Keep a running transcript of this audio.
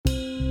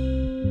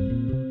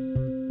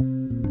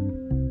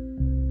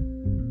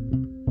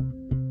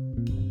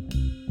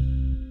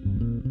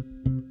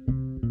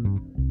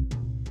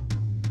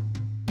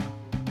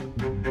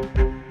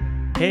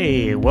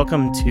Hey,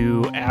 welcome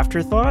to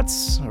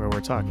Afterthoughts, where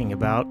we're talking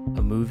about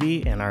a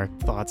movie and our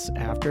thoughts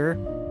after.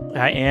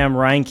 I am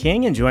Ryan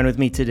King, and joined with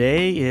me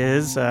today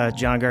is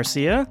John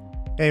Garcia.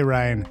 Hey,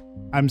 Ryan.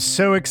 I'm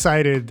so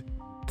excited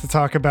to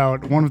talk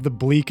about one of the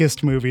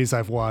bleakest movies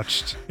I've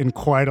watched in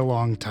quite a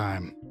long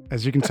time.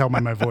 As you can tell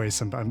by my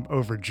voice, I'm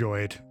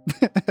overjoyed.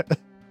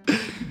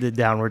 The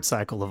downward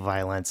cycle of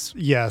violence.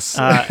 Yes,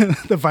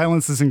 the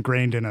violence is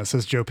ingrained in us,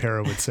 as Joe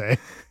Pera would say.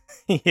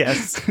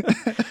 Yes.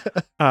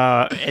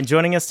 And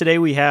joining us today,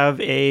 we have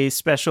a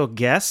special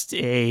guest,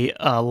 a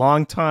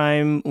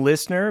longtime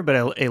listener,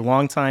 but a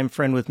longtime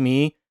friend with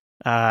me.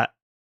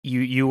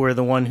 You were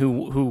the one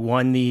who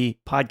won the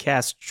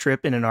podcast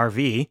trip in an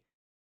RV.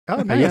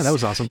 Oh, nice. Yeah, that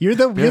was awesome. You're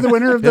the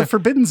winner of the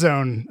Forbidden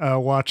Zone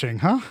watching,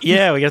 huh?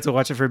 Yeah, we got to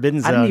watch a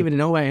Forbidden Zone. I didn't even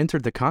know I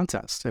entered the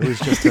contest. It was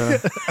just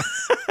a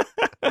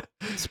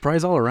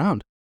surprise all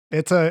around.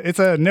 It's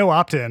a no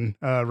opt-in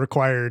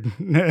required.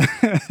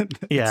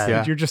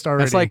 Yeah. You're just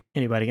already. That's like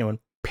anybody can win.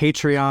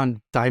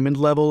 Patreon diamond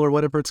level or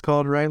whatever it's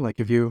called, right? Like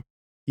if you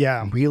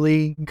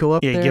really go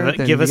up there, then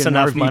give you us get an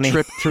enough RV money.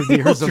 Trip through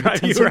the We'll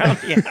drive you around.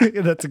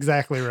 Yeah. That's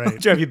exactly right. We'll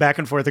drive you back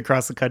and forth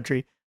across the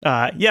country.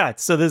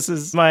 So this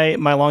is my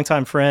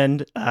longtime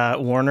friend,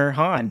 Werner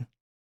Hahn.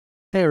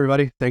 Hey,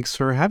 everybody. Thanks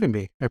for having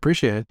me. I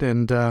appreciate it.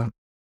 And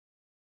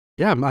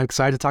I'm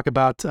excited to talk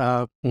about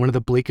one of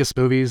the bleakest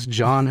movies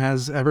John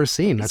has ever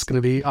seen. That's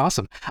going to be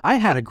awesome. I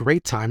had a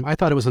great time. I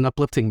thought it was an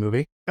uplifting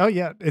movie. Oh,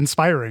 yeah.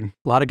 Inspiring.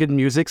 A lot of good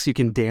music so you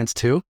can dance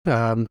to.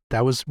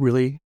 That was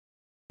really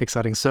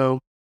exciting. So,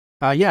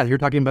 you're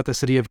talking about the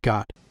City of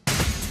God.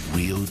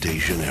 Rio de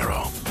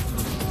Janeiro,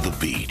 the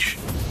beach,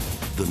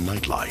 the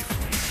nightlife,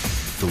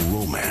 the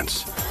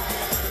romance.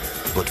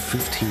 But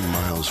 15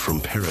 miles from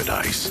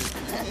paradise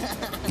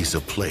is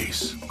a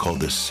place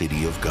called the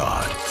City of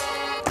God.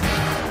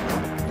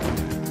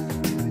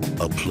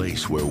 A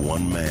place where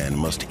one man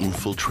must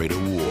infiltrate a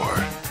war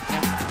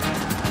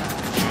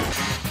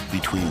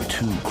between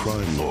two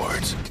crime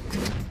lords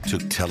to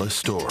tell a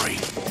story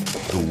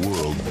the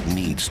world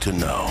needs to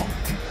know.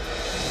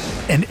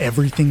 And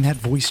everything that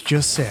voice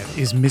just said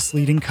is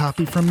misleading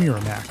copy from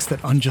Miramax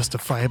that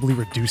unjustifiably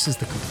reduces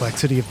the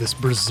complexity of this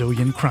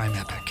Brazilian crime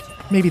epic.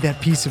 Maybe that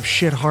piece of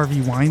shit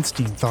Harvey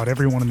Weinstein thought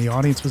everyone in the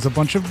audience was a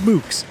bunch of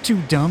mooks, too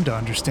dumb to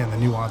understand the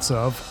nuance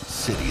of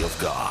City of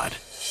God.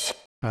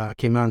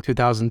 Came out in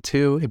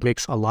 2002. It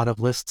makes a lot of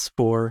lists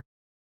for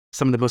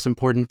some of the most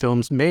important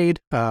films made.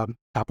 Top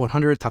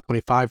 100, top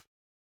 25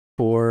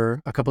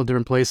 for a couple of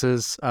different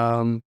places.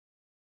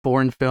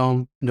 Foreign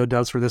film, no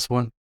doubts for this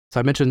one. So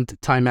I mentioned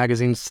Time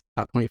Magazine's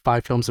top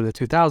 25 films of the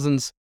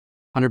 2000s,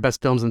 100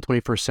 best films in the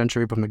 21st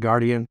century from The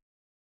Guardian.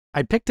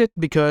 I picked it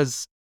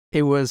because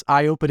it was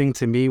eye-opening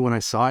to me when I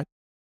saw it,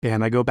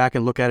 and I go back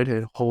and look at it,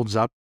 and it holds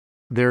up.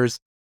 There's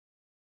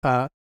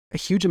a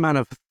huge amount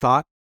of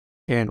thought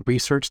and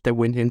research that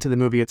went into the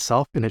movie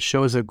itself, and it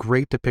shows a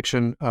great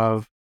depiction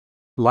of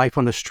life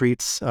on the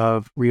streets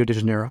of Rio de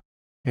Janeiro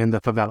and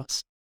the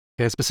favelas,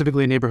 and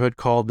specifically a neighborhood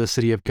called the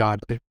City of God.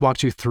 It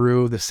walks you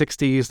through the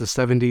 60s, the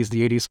 70s,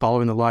 the 80s,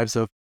 following the lives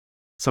of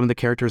some of the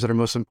characters that are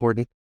most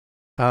important.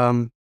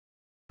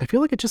 I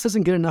feel like it just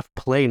doesn't get enough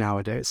play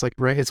nowadays. Like,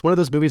 right, it's one of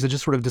those movies that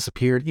just sort of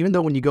disappeared, even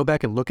though when you go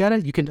back and look at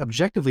it, you can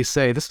objectively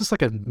say, this is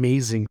like an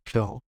amazing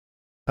film.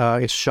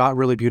 It's shot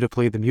really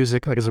beautifully. The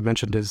music, like as I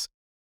mentioned, is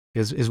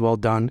well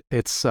done.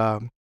 It's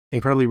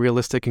incredibly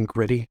realistic and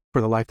gritty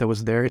for the life that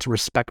was there. It's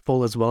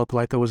respectful as well of the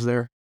life that was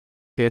there.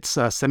 It's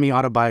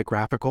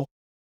semi-autobiographical.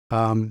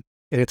 And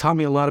it taught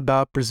me a lot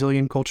about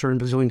Brazilian culture and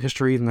Brazilian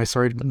history, and I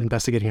started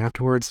investigating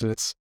afterwards. And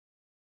it's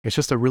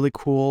just a really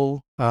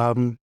cool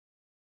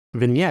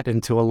vignette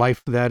into a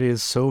life that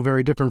is so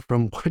very different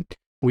from what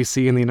we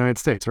see in the United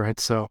States, right?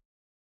 So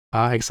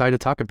excited to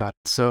talk about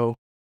it. So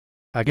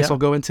I guess I'll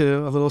go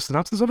into a little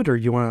synopsis of it, or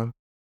you want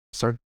to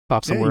start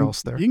off somewhere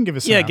else there? You can give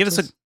us synopsis. Give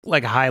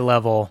us a high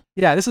level.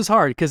 Yeah, this is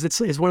hard because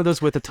it's one of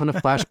those with a ton of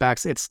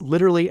flashbacks. It's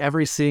literally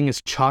every scene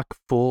is chock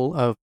full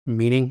of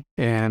meaning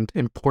and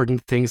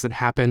important things that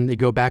happen. You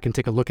go back and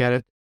take a look at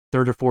it.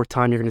 Third or fourth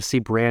time, you're going to see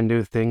brand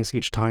new things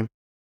each time.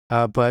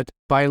 But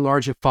by and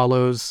large, it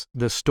follows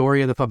the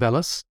story of the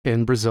favelas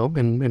in Brazil,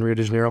 in Rio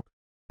de Janeiro.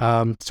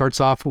 Starts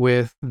off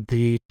with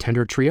the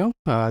Tender Trio,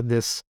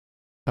 this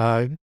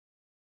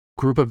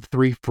group of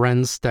three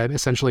friends that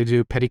essentially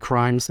do petty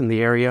crimes in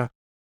the area.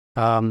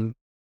 One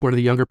of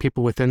the younger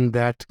people within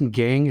that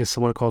gang is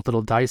someone called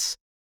Little Dice,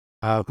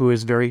 who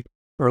is very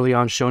early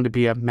on shown to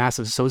be a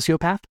massive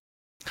sociopath,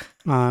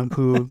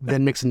 who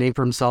then makes a name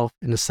for himself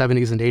in the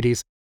 70s and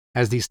 80s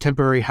as these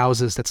temporary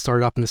houses that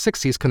started off in the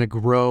 60s kind of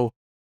grow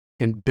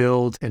and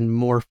build and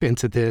morph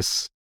into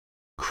this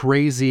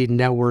crazy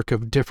network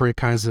of different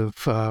kinds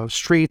of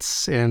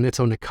streets and its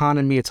own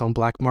economy, its own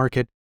black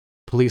market.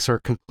 Police are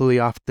completely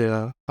off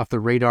the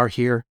radar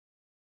here,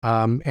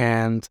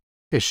 and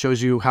it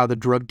shows you how the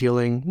drug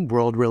dealing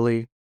world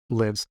really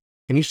lives.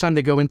 And each time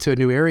they go into a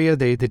new area,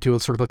 they do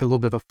sort of like a little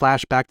bit of a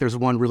flashback. There's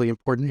one really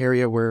important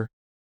area where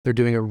they're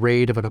doing a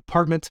raid of an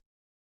apartment,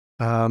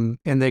 and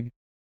they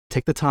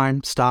take the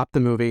time, stop the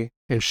movie,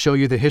 and show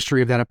you the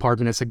history of that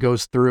apartment as it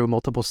goes through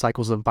multiple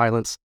cycles of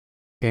violence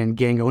and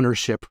gang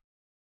ownership,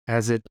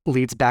 as it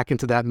leads back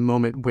into that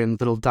moment when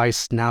Little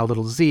Dice, now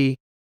Little Z,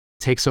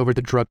 takes over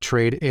the drug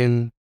trade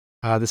in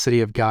the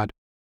City of God.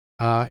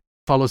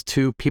 Follows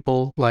two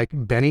people like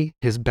Benny,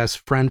 his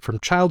best friend from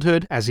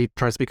childhood, as he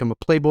tries to become a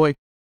playboy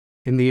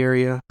in the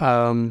area.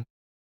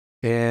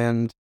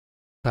 And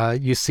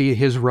you see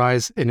his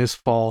rise and his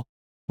fall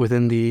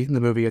within the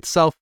movie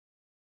itself.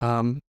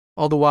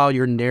 All the while,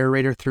 your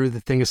narrator through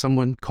the thing is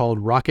someone called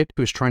Rocket,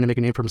 who's trying to make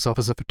a name for himself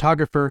as a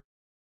photographer.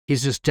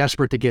 He's just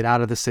desperate to get out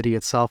of the city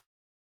itself.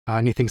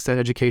 And he thinks that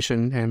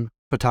education and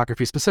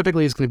photography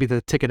specifically is going to be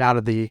the ticket out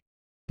of the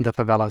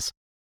favelas.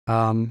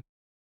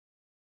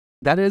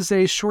 That is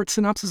a short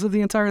synopsis of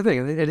the entire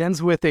thing. It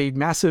ends with a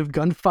massive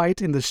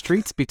gunfight in the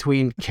streets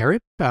between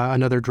Carrot,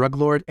 another drug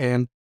lord,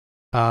 and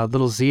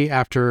Little Z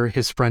after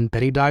his friend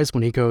Benny dies,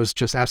 when he goes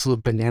just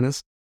absolute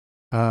bananas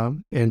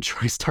and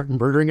tries to start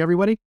murdering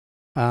everybody.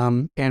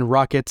 And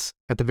Rocket,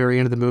 at the very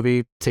end of the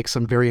movie, takes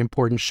some very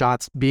important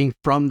shots. Being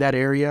from that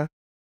area,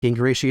 he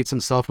ingratiates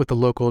himself with the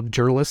local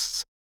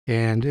journalists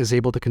and is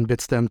able to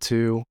convince them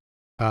to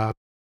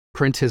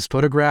print his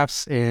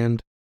photographs,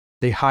 and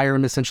they hire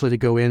him essentially to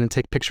go in and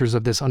take pictures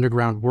of this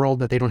underground world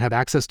that they don't have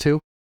access to.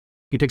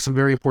 He takes some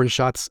very important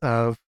shots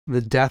of the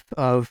death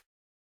of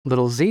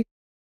Little Z.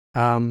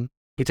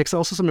 He takes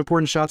also some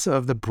important shots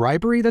of the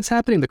bribery that's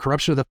happening, the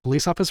corruption of the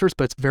police officers,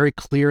 but it's very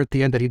clear at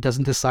the end that he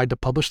doesn't decide to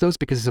publish those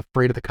because he's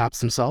afraid of the cops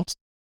themselves.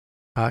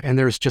 And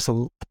there's just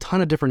a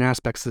ton of different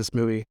aspects to this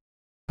movie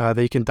that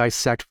you can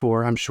dissect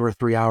for, I'm sure,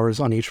 3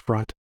 hours on each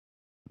front.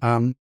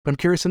 But I'm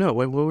curious to know,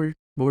 what were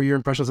your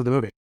impressions of the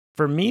movie?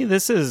 For me,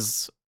 this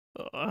is,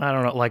 I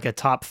don't know, like a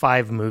top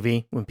 5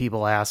 movie. When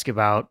people ask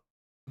about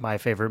my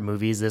favorite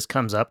movies, this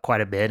comes up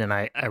quite a bit, and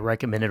I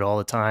recommend it all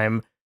the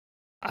time.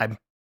 I'm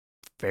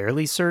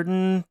fairly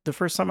certain the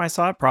first time I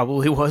saw it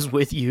probably was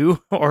with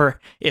you, or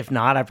if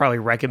not, I probably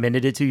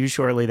recommended it to you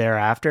shortly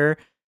thereafter.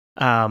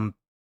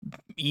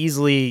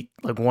 Easily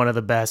like one of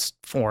the best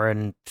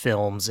foreign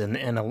films, and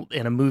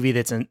in a movie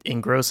that's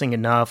engrossing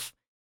enough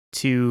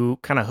to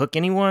kind of hook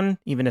anyone,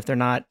 even if they're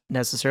not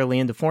necessarily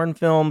into foreign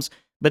films,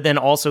 but then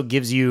also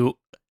gives you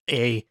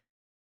I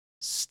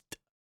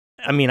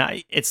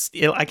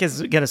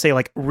guess gonna say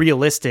like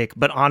realistic,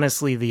 but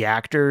honestly, the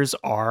actors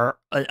are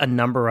a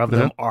number of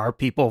them are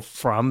people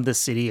from the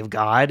City of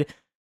God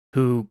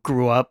who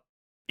grew up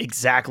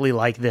exactly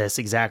like this,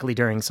 exactly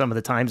during some of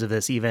the times of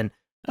this, even,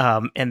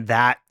 and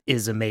that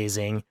is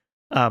amazing.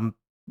 The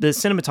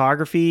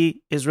cinematography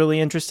is really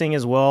interesting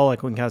as well.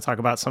 Like we can kind of talk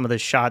about some of the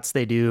shots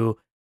they do.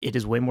 It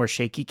is way more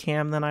shaky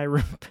cam than I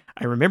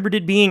remembered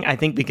it being, I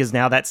think, because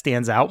now that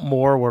stands out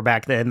more, where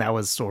back then that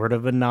was sort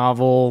of a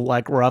novel,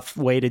 like rough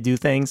way to do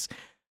things.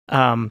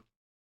 But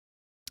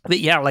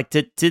yeah, like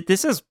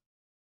this is,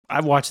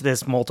 I've watched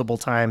this multiple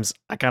times.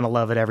 I kind of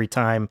love it every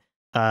time.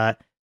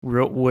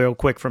 Real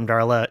quick from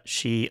Darla,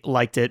 she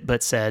liked it,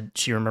 but said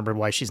she remembered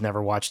why she's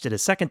never watched it a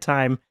second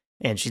time,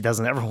 and she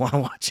doesn't ever want to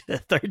watch it a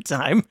third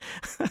time.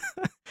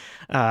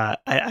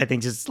 I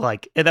think just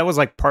like, that was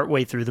like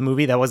partway through the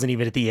movie. That wasn't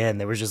even at the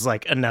end. There was just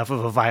like enough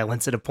of a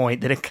violence at a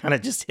point that it kind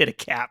of just hit a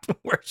cap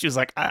where she was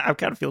like, I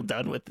kind of feel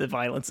done with the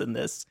violence in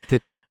this.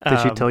 Did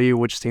she tell you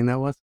which scene that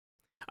was?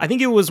 I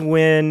think it was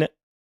when,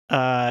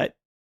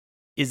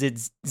 is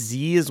it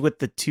Z is with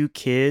the two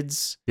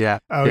kids? Yeah.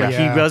 Oh,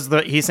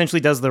 yeah. He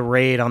essentially does the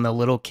raid on the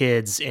little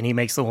kids, and he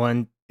makes the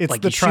one, It's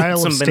like the he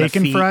trial shoots of them in the steak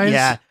and feet. fries?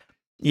 Yeah.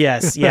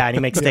 Yes. Yeah. And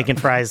he makes steak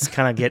and fries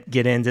kind of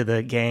get into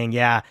the gang.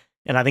 Yeah.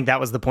 And I think that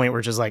was the point where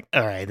it's just like,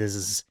 all right,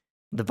 the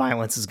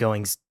violence is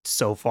going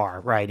so far,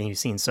 right? And you've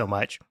seen so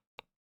much.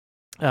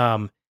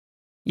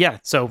 Yeah.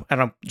 So I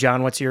don't know,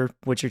 John, what's your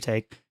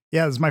take?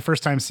 Yeah, this is my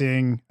first time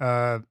seeing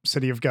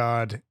City of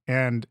God,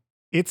 and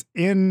it's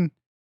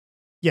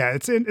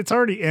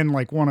already in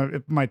like one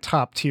of my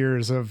top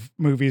tiers of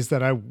movies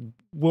that I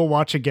will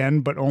watch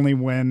again, but only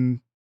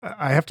when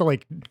I have to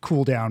like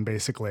cool down,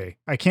 basically.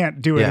 I can't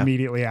do it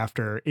immediately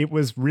after. It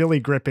was really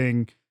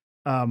gripping.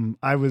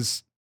 I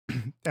was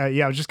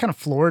just kind of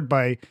floored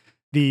by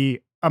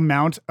the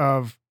amount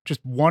of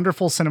just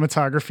wonderful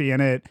cinematography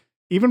in it.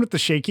 Even with the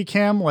shaky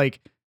cam, like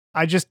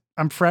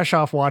I'm fresh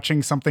off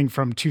watching something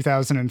from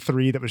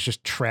 2003 that was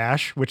just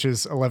trash, which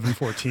is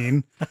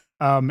 11:14.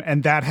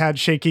 And that had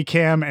shaky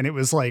cam, and it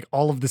was like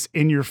all of this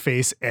in your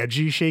face,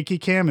 edgy shaky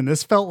cam. And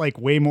this felt like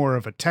way more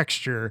of a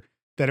texture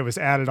that it was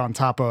added on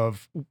top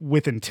of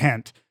with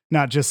intent,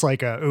 not just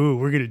like we're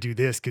going to do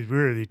this because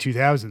we're the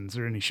 2000s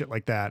or any shit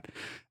like that.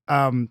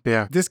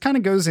 This kind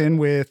of goes in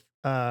with,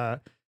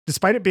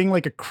 despite it being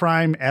like a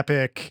crime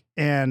epic,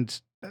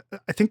 and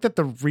I think that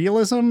the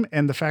realism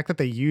and the fact that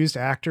they used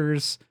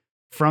actors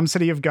from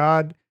City of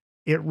God,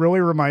 it really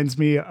reminds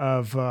me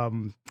of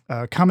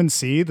Come and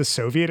See, the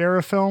Soviet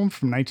era film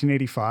from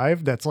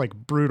 1985. That's like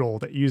brutal,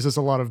 that uses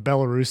a lot of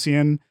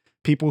Belarusian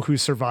people who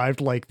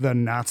survived like the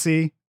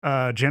Nazi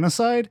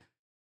genocide.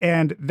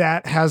 And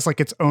that has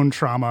like its own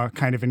trauma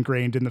kind of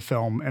ingrained in the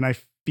film. And I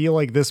feel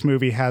like this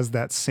movie has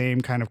that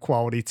same kind of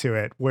quality to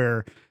it,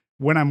 where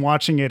when I'm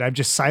watching it, I'm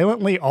just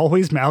silently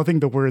always mouthing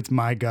the words,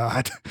 my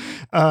God,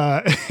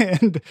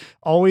 and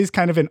always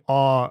kind of in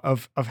awe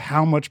of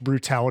how much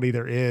brutality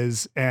there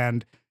is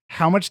and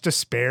how much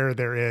despair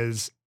there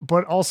is,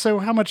 but also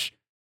how much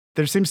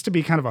there seems to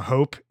be kind of a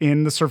hope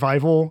in the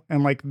survival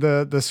and like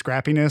the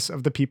scrappiness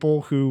of the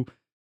people who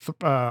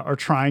are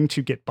trying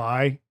to get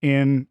by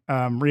in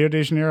Rio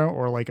de Janeiro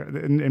or like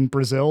in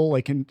Brazil,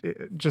 like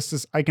just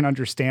as I can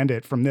understand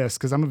it from this,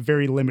 because I'm a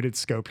very limited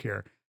scope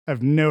here. I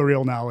have no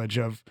real knowledge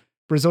of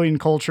Brazilian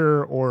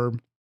culture, or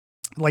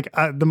like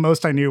the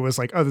most I knew was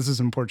like, oh, this is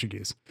in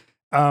Portuguese.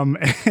 And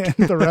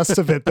the rest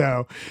of it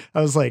though,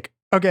 I was like,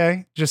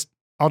 okay,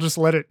 I'll just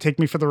let it take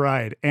me for the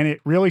ride. And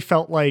it really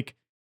felt like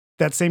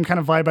that same kind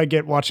of vibe I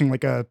get watching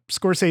like a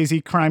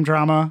Scorsese crime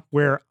drama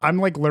where I'm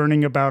like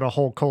learning about a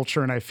whole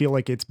culture and I feel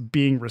like it's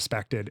being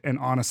respected and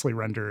honestly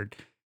rendered.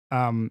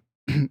 And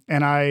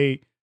I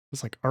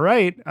was like, all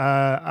right,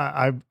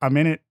 I'm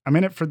in it. I'm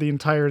in it for the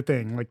entire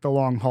thing, like the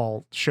long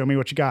haul. Show me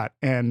what you got.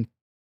 And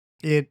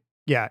it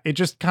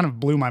just kind of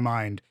blew my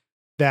mind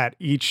that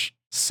each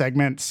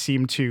segment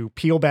seemed to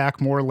peel back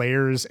more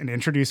layers and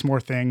introduce more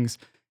things.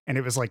 And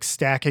it was like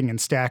stacking and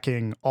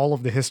stacking all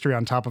of the history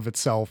on top of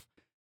itself.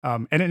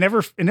 And it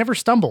never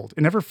stumbled.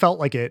 It never felt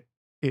like it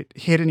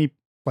hit any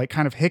like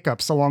kind of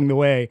hiccups along the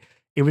way.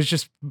 It was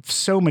just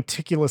so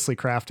meticulously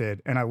crafted,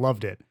 and I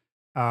loved it.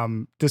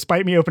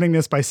 Despite me opening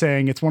this by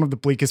saying it's one of the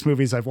bleakest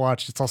movies I've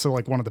watched, it's also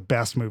like one of the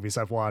best movies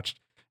I've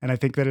watched. And I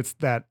think that it's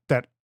that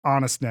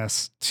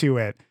honestness to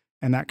it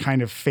and that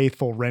kind of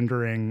faithful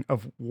rendering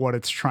of what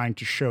it's trying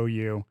to show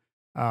you,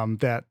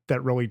 that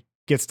really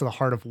gets to the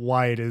heart of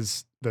why it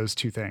is those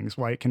two things,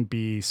 why it can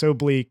be so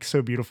bleak,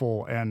 so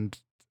beautiful, and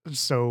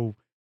so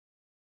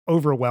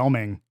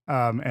overwhelming,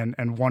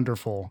 and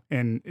wonderful,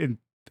 and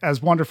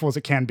as wonderful as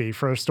it can be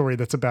for a story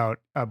that's about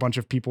a bunch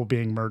of people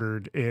being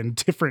murdered in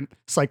different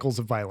cycles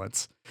of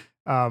violence.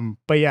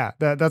 But yeah,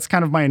 that's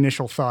kind of my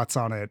initial thoughts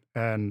on it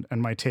and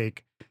my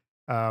take.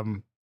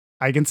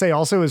 I can say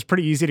also it was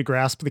pretty easy to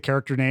grasp the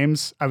character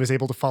names. I was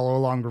able to follow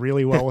along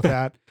really well with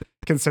that,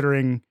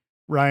 considering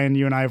Ryan,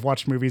 you and I have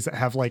watched movies that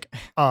have like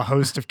a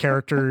host of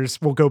characters.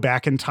 We'll go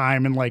back in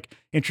time and like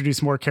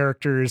introduce more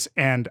characters,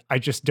 and I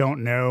just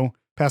don't know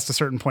past a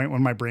certain point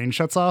when my brain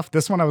shuts off.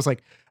 This one, I was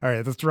like, all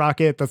right, that's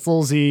Rocket, that's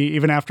Lil Z.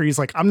 Even after he's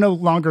like, I'm no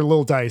longer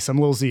Lil Dice, I'm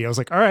Lil Z. I was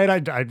like, all right,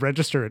 I'd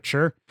register it,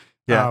 sure.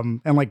 Yeah.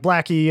 And like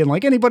Blackie and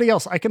like anybody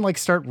else, I can like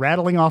start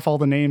rattling off all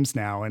the names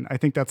now. And I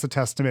think that's a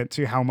testament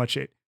to how much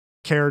it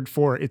cared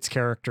for its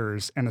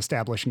characters and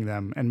establishing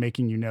them and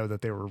making you know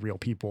that they were real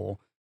people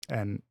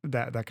and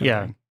that kind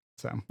of thing.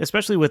 So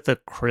especially with the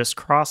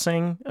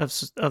crisscrossing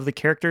of the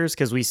characters,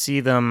 because we see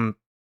them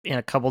in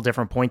a couple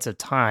different points of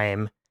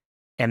time.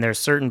 And there's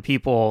certain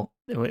people.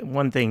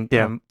 One thing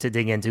to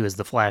dig into is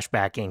the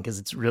flashbacking, because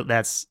it's real.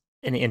 That's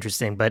an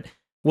interesting. But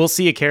we'll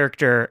see a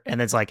character, and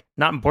it's like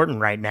not important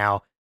right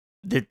now.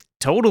 That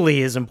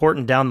totally is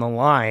important down the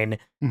line,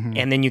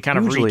 and then you kind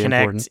of reconnect.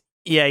 Important.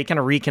 Yeah, you kind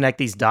of reconnect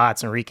these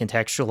dots and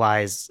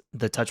recontextualize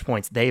the touch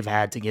points they've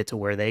had to get to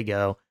where they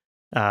go.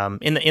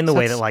 In the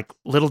way that like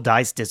Little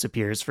Dice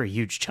disappears for a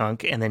huge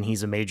chunk, and then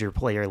he's a major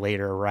player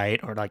later, right?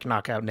 Or like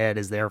Knockout Ned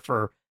is there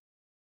for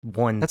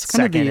 1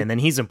 second, and then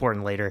he's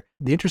important later.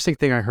 The interesting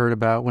thing I heard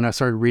about when I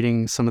started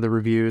reading some of the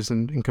reviews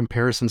and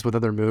comparisons with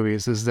other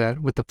movies is that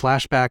with the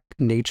flashback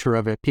nature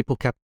of it, people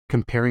kept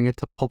comparing it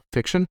to Pulp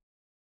Fiction,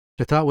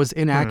 which I thought was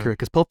inaccurate,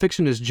 because Pulp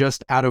Fiction is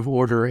just out of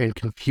order and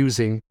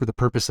confusing for the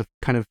purpose of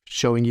kind of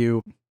showing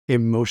you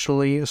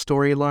emotionally a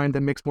storyline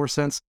that makes more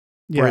sense.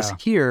 Yeah. Whereas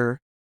here,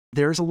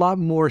 there's a lot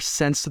more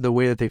sense to the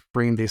way that they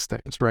frame these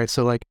things, right?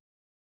 So like,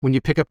 when you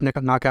pick up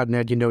Knockout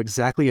Ned, you know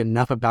exactly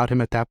enough about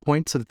him at that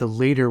point so that the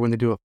later, when they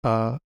do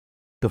the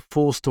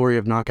full story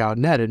of Knockout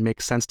Ned, it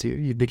makes sense to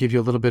you. They give you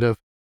a little bit of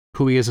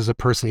who he is as a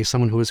person. He's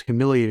someone who was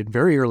humiliated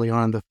very early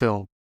on in the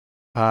film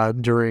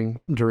during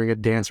a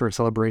dance or a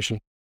celebration.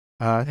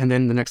 And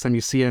then the next time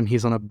you see him,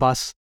 he's on a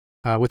bus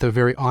with a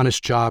very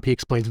honest job. He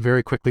explains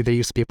very quickly they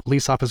used to be a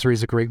police officer.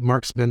 He's a great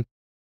marksman.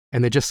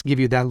 And they just give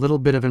you that little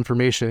bit of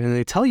information, and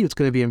they tell you it's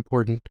going to be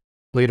important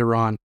later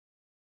on.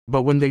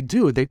 But when they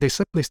do, they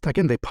simply,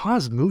 again, they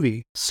pause the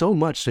movie so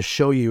much to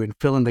show you and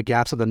fill in the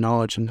gaps of the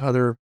knowledge and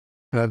other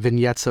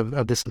vignettes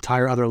of this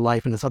entire other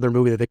life and this other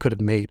movie that they could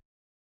have made,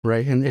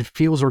 right? And it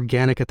feels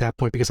organic at that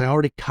point because I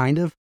already kind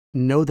of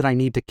know that I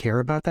need to care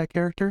about that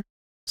character.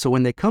 So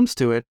when it comes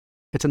to it,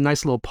 it's a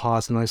nice little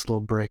pause, a nice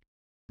little break.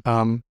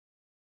 I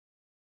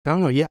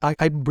don't know. Yeah,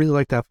 I really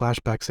like that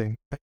flashback scene.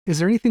 Is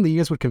there anything that you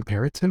guys would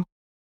compare it to?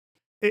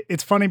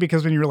 It's funny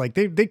because when you were like,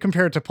 they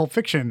compare it to Pulp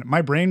Fiction,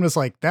 my brain was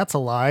like, that's a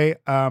lie.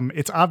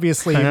 It's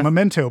obviously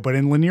Memento, but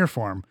in linear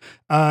form.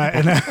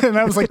 And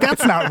I was like,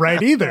 that's not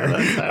right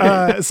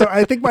either. So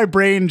I think my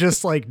brain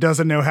just like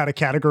doesn't know how to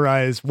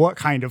categorize what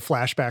kind of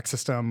flashback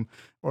system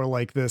or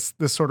like this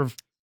sort of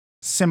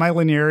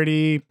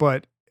semi-linearity,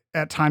 but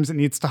at times it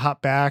needs to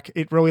hop back.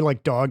 It really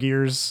like dog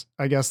ears,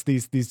 I guess,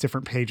 these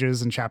different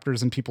pages and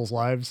chapters in people's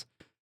lives.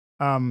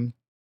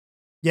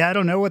 Yeah, I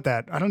don't know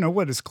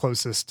what is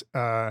closest.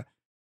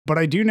 But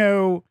I do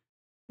know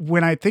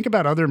when I think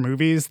about other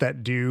movies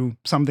that do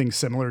something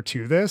similar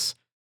to this,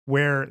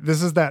 where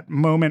this is that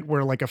moment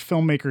where like a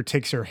filmmaker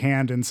takes your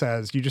hand and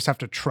says, you just have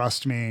to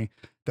trust me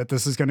that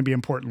this is going to be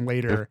important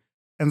later.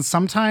 And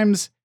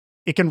sometimes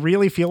it can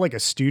really feel like a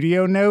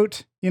studio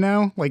note,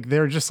 like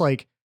they're just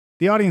like,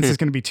 the audience is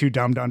going to be too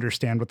dumb to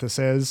understand what this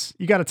is.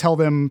 You got to tell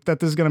them that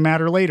this is going to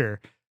matter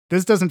later.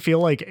 This doesn't feel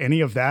like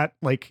any of that.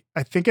 Like,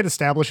 I think it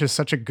establishes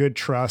such a good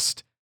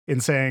trust in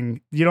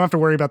saying, you don't have to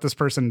worry about this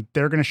person.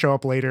 They're going to show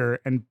up later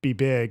and be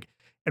big.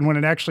 And when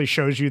it actually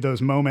shows you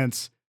those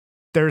moments,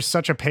 there's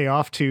such a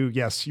payoff to,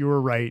 yes, you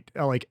were right.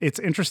 Like, it's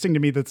interesting to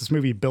me that this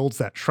movie builds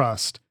that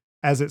trust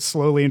as it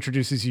slowly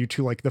introduces you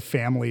to like the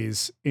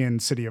families in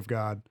City of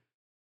God.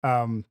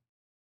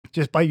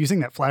 Just by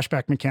using that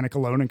flashback mechanic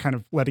alone and kind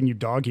of letting you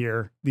dog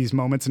ear these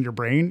moments in your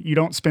brain, you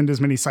don't spend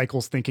as many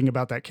cycles thinking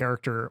about that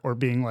character or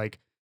being like,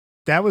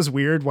 that was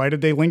weird. Why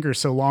did they linger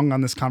so long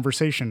on this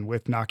conversation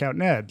with Knockout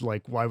Ned?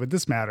 Like, why would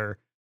this matter?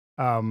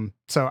 So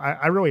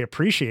I really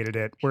appreciated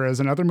it. Whereas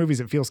in other movies,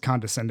 it feels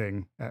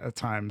condescending at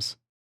times.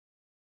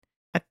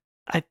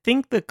 I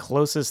think the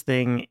closest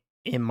thing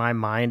in my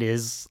mind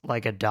is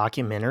like a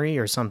documentary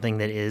or something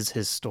that is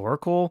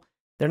historical.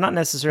 They're not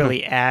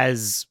necessarily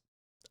as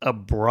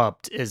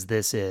abrupt as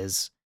this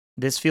is.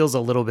 This feels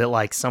a little bit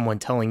like someone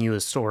telling you a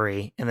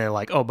story and they're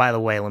like, oh, by the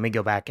way, let me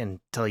go back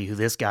and tell you who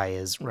this guy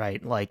is,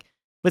 right? Like,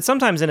 but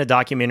sometimes in a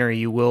documentary,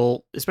 you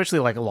will, especially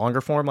like a longer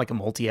form, like a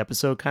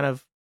multi-episode kind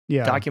of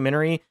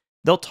documentary,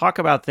 they'll talk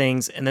about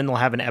things and then they'll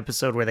have an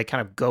episode where they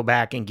kind of go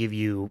back and give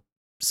you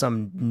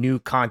some new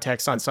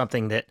context on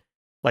something that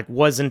like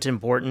wasn't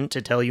important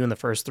to tell you in the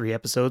first 3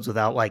 episodes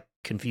without like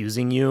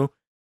confusing you.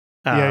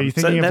 You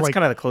thinking of that's like,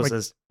 kind of the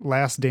closest. Like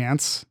Last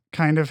Dance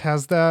kind of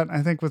has that,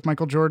 I think, with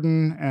Michael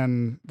Jordan,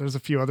 and there's a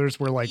few others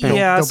where like they'll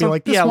be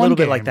like this a one little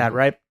bit game, like that,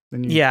 right?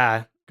 Then you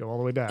go all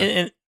the way back.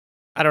 And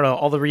I don't know,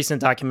 all the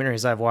recent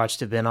documentaries I've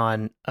watched have been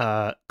on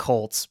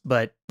cults,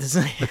 but the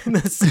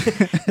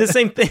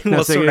same thing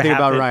will sort of happen.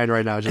 About Ryan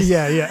right now. Just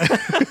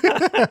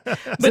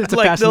but it's a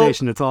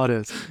fascination. That's all it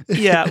is.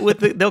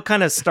 They'll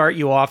kind of start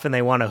you off and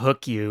they want to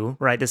hook you,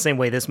 right? The same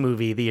way this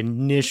movie, the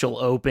initial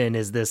open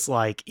is this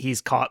like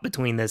he's caught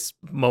between this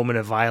moment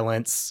of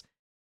violence.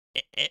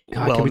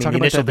 The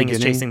initial thing is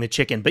chasing the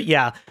chicken, but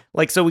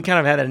so we kind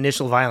of had that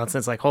initial violence, and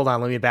it's like, hold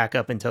on, let me back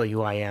up and tell you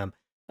who I am.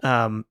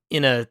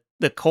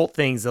 The cult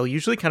things, they'll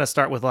usually kind of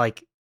start with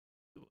like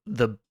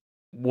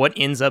what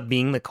ends up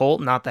being the cult,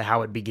 not the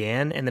how it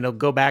began, and then it'll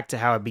go back to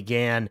how it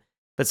began.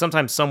 But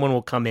sometimes someone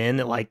will come in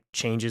that like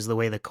changes the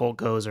way the cult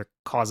goes or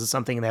causes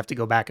something, and they have to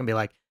go back and be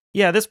like,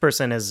 yeah, this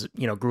person is,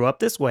 grew up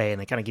this way,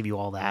 and they kind of give you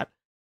all that.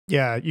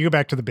 Yeah, you go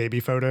back to the baby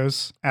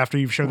photos after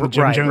you've shown the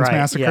Jim Jones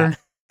massacre. Yeah.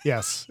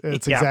 Yes,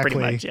 it's exactly.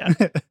 Pretty much,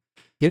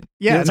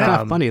 it's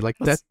kind of funny. Like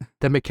that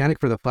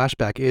mechanic for the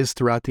flashback is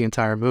throughout the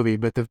entire movie,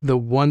 but the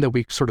one that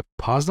we sort of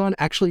paused on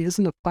actually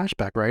isn't a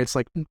flashback, right? It's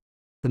like the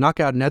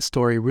Knockout Ned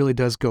story really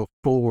does go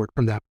forward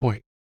from that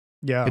point.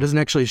 Yeah, it doesn't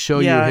actually show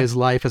you his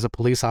life as a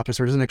police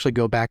officer. It doesn't actually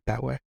go back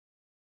that way.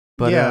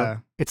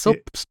 But it still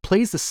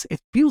plays this.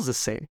 It feels the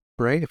same,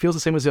 right? It feels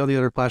the same as all the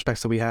other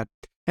flashbacks that we had.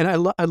 And I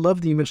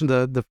love that you mentioned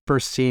the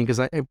first scene,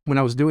 because when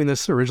I was doing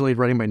this originally,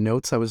 writing my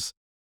notes, I was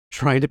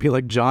trying to be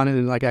like John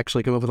and like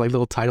actually come up with like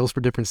little titles for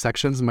different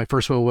sections. And my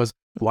first one was,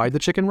 why'd the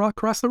chicken rock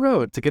cross the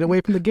road? To get away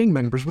from the gang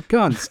members with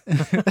guns.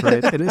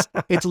 Right? And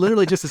it's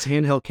literally just this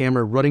handheld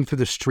camera running through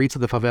the streets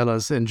of the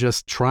favelas and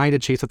just trying to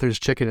chase after this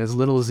chicken, as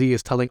little Z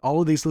is telling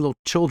all of these little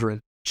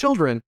children,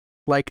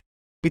 like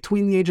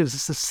between the ages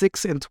of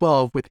 6 and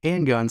 12 with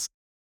handguns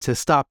to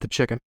stop the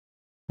chicken.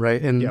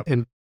 Right?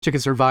 And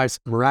chicken survives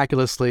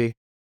miraculously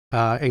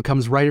and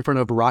comes right in front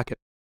of a rocket.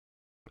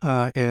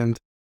 And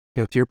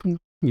to your point,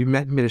 you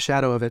made a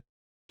shadow of it.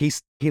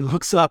 He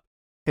looks up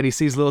and he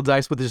sees little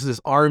Dice with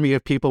this army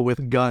of people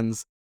with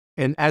guns.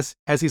 And as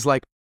he's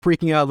like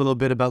freaking out a little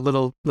bit about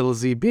little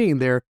Z being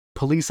there,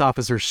 police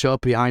officers show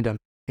up behind him.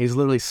 He's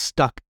literally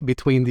stuck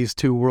between these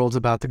two worlds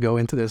about to go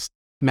into this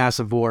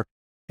massive war.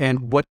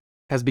 And what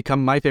has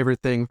become my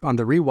favorite thing on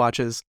the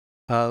rewatches,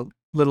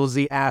 little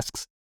Z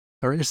asks,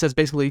 or it says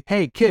basically,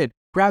 hey kid,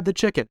 grab the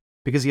chicken,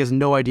 because he has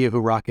no idea who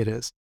Rocket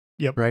is.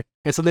 Yep. Right.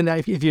 And so then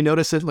if you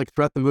notice it like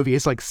throughout the movie,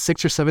 it's like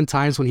 6 or 7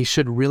 times when he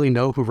should really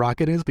know who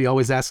Rocket is, but he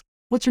always asks,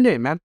 what's your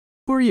name, man?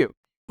 Who are you?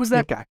 Who's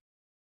that guy?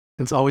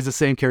 And it's always the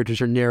same character as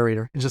your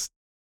narrator. It's just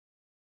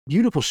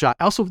beautiful shot.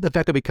 Also, the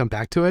fact that we come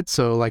back to it.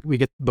 So like we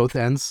get both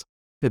ends.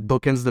 It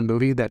bookends the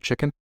movie, that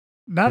chicken.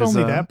 Not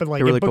only that, but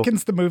like really it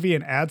bookends the movie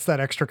and adds that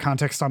extra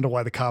context onto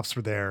why the cops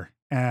were there.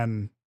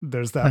 And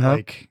there's that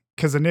like,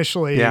 because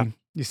initially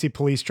you see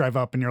police drive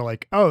up and you're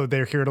like, oh,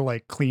 they're here to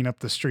like clean up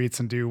the streets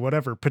and do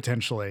whatever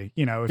potentially,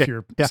 if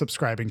you're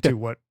subscribing to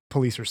what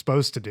police are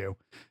supposed to do.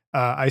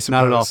 I suppose.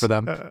 Not at all for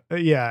them.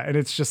 And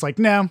it's just like,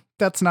 no,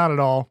 that's not at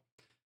all.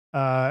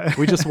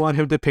 We just want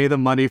him to pay the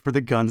money for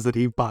the guns that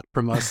he bought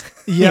from us.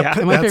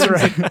 That's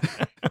right.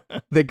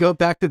 They go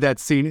back to that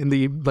scene in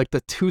the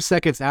 2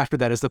 seconds after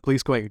that is the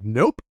police going,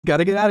 nope,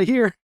 gotta get out of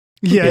here.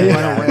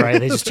 Right.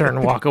 They just turn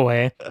and walk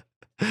away.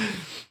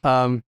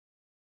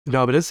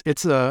 No, but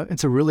it's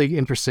a really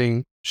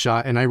interesting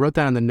shot, and I wrote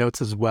that in the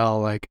notes as well.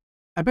 Like,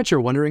 I bet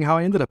you're wondering how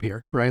I ended up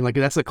here, right? Like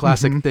that's a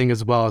classic thing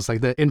as well. It's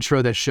like the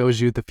intro that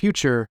shows you the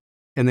future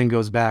and then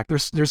goes back.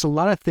 There's a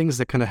lot of things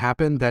that kind of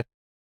happen that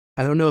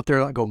I don't know if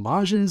they're like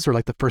homages or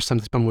like the first time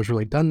this film was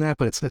really done that,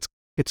 but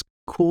it's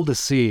cool to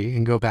see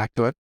and go back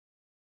to it.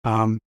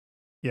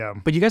 Yeah.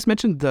 But you guys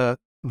mentioned the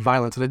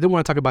violence, and I did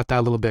want to talk about that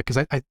a little bit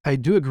because I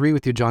do agree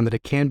with you, John, that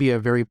it can be a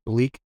very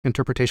bleak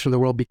interpretation of the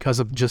world because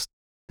of just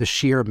the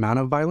sheer amount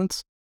of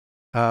violence.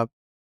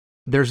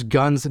 There's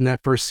guns in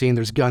that first scene.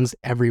 There's guns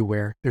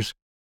everywhere. There's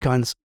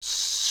guns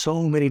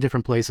so many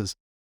different places.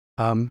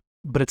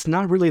 But it's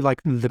not really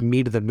like the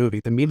meat of the movie.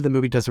 The meat of the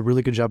movie does a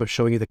really good job of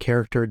showing you the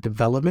character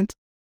development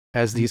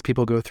as these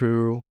people go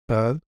through,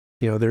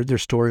 their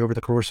story over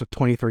the course of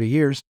 20, 30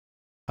 years.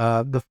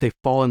 They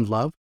fall in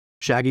love.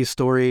 Shaggy's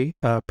story,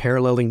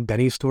 paralleling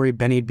Benny's story,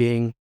 Benny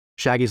being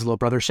Shaggy's little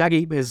brother.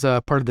 Shaggy is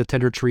part of the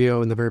Tender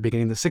Trio in the very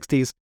beginning of the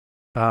 60s.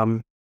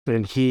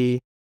 And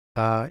he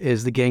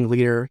is the gang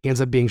leader. He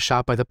ends up being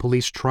shot by the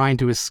police trying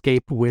to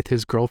escape with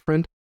his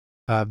girlfriend,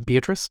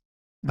 Beatrice.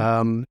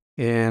 And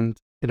in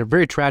a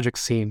very tragic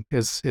scene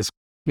is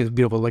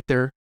beautiful. Like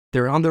they're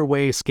on their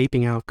way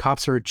escaping out.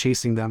 Cops are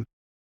chasing them,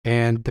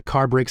 and the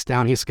car breaks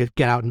down. He has to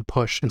get out and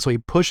push. And so he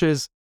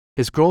pushes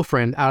his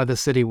girlfriend out of the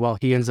city while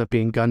he ends up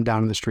being gunned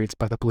down in the streets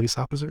by the police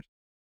officers.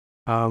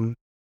 You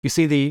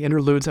see the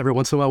interludes every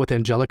once in a while with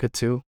Angelica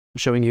too,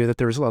 showing you that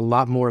there's a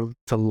lot more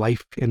to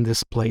life in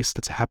this place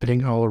that's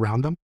happening all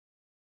around them.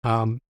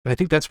 I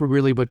think that's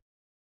really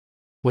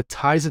what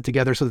ties it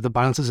together so that the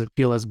violence doesn't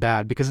feel as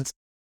bad, because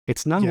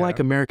it's not like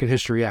American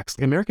History X.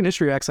 Like American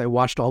History X, I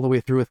watched all the way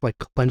through with like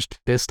clenched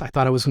fist. I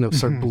thought I was going to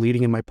start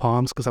bleeding in my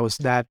palms because I was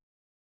that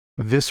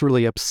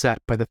viscerally upset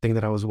by the thing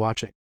that I was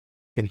watching.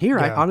 And here,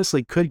 I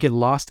honestly could get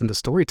lost in the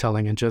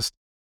storytelling and just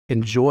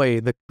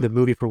enjoy the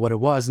movie for what it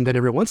was. And then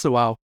every once in a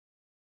while,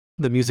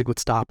 the music would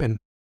stop and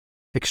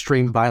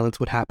extreme violence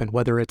would happen,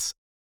 whether it's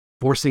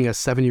forcing a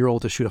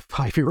 7-year-old to shoot a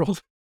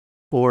 5-year-old,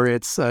 or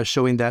it's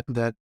showing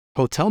that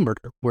hotel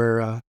murder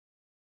where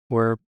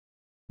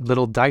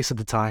little Dice at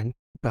the time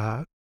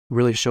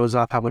really shows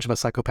off how much of a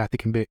psychopath he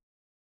can be.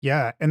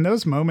 Yeah, and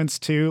those moments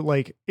too,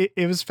 like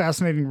it was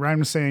fascinating. Ryan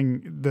was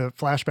saying the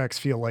flashbacks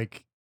feel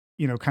like,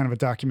 kind of a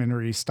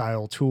documentary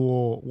style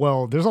tool.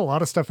 Well, there's a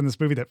lot of stuff in this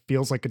movie that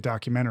feels like a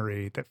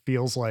documentary, that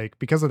feels like,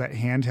 because of that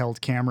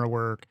handheld camera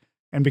work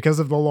and because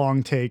of the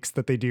long takes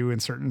that they do in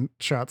certain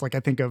shots. Like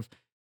I think of,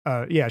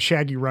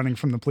 Shaggy running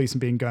from the police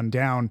and being gunned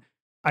down.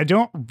 I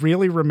don't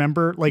really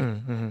remember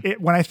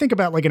when I think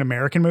about like an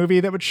American movie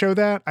that would show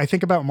that, I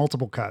think about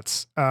multiple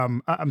cuts.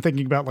 I'm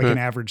thinking about like an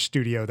average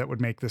studio that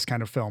would make this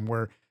kind of film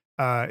where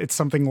it's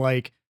something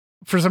like,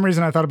 for some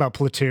reason I thought about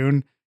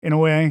Platoon in a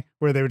way,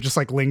 where they would just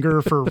like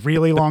linger for a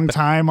really long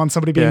time on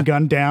somebody being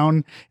gunned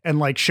down and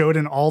like show it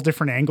in all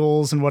different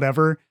angles and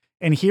whatever.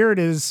 And here it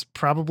is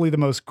probably the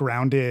most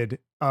grounded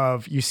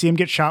of, you see him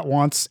get shot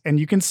once and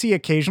you can see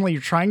occasionally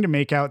you're trying to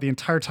make out the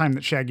entire time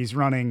that Shaggy's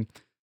running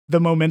the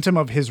momentum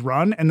of his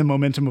run and the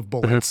momentum of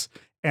bullets,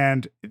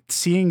 and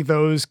seeing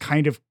those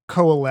kind of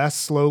coalesce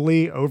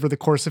slowly over the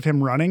course of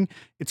him running.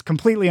 It's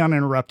completely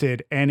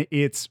uninterrupted and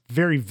it's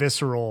very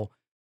visceral,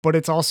 but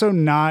it's also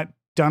not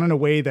done in a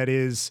way that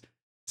is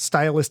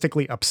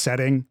stylistically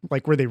upsetting,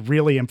 like where they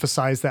really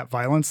emphasize that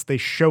violence. They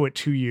show it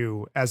to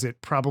you as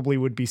it probably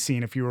would be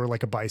seen if you were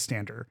like a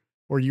bystander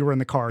or you were in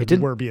the car and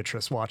you were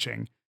Beatrice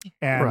watching.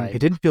 And it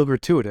didn't feel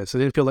gratuitous. It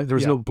didn't feel like there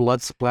was no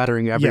blood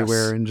splattering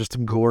everywhere and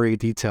just gory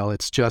detail.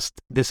 It's just,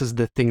 this is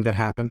the thing that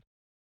happened.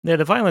 Yeah,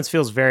 the violence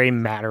feels very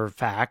matter of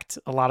fact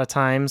a lot of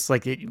times.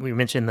 Like we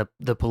mentioned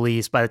the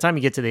police. By the time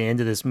you get to the end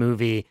of this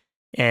movie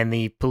and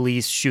the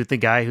police shoot the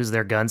guy who's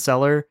their gun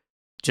seller,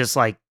 just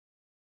Why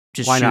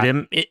shoot not?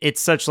 him. It's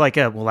such like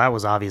a, well, that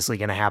was obviously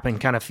going to happen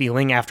kind of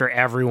feeling after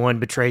everyone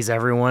betrays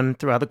everyone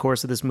throughout the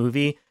course of this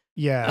movie.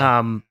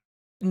 yeah,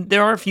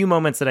 There are a few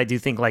moments that I do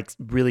think like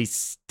really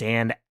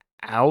stand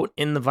out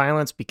in the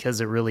violence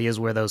because it really is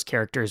where those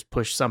characters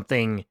push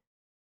something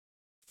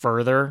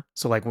further.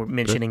 So like we're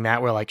mentioning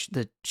that where like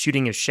the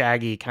shooting of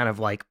Shaggy kind of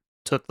like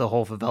took the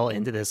whole favela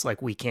into this,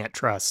 like we can't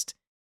trust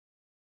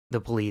the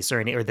police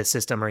or the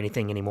system or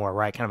anything anymore,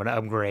 right? Kind of an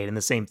upgrade. And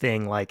the same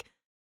thing like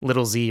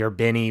Little Z or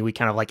Benny, we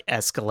kind of like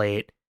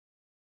escalate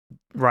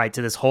right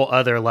to this whole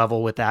other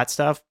level with that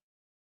stuff.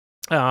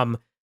 But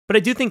I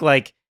do think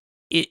like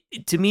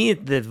to me,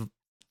 the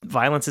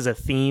violence is a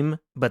theme,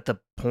 but the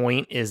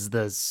point is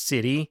the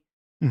city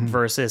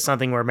versus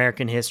something where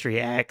American History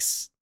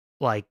X,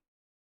 like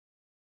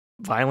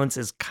violence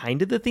is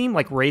kind of the theme.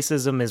 Like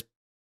racism is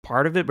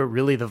part of it, but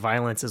really the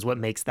violence is what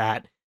makes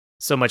that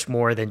so much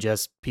more than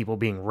just people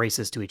being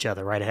racist to each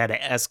other, right? It had to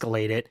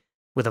escalate it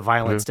with the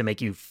violence to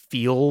make you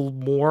feel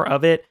more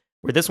of it.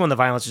 Where this one, the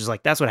violence is just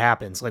like, that's what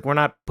happens. Like we're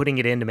not putting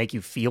it in to make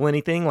you feel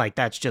anything. Like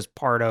that's just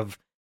part of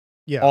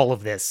all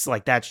of this.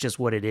 Like that's just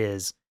what it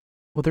is.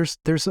 Well,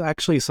 there's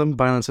actually some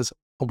violence that's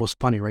almost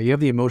funny, right? You have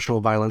the emotional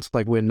violence,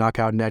 like when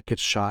Knockout Ned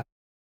gets shot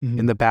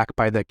in the back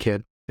by that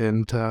kid,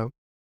 and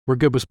we're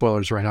good with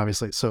spoilers, right?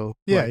 Obviously. So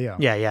Yeah, like,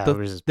 yeah. Yeah. The,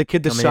 We're just the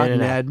kid that coming shot in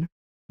and out. Ned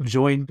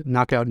joined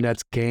Knockout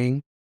Ned's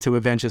gang to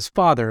avenge his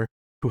father,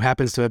 who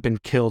happens to have been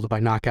killed by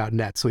Knockout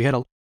Ned. So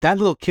that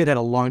little kid had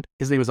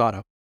his name was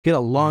Otto. He had a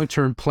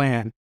long-term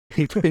plan.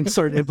 He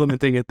started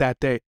implementing it that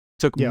day.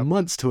 Took Yep.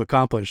 months to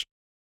accomplish.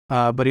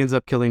 But he ends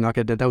up killing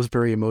Knockout Ned. That was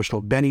very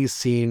emotional. Benny's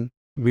scene,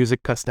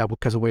 music cuts out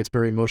because of the way it's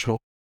very emotional.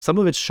 Some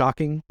of it's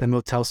shocking. The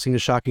motel scene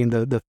is shocking.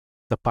 The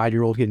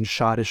 5-year-old getting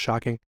shot is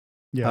shocking.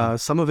 Yeah.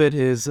 Some of it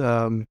is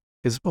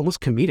almost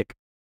comedic,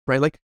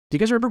 right? Like, do you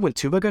guys remember when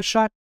Tuba got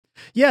shot?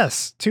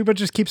 Yes. Tuba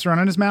just keeps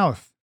running his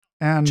mouth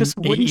and Just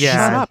wouldn't Yeah.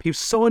 shut up. He was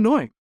so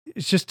annoying.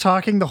 it's just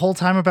talking the whole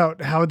time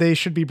about how they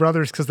should be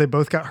brothers because they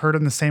both got hurt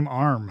in the same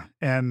arm.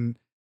 And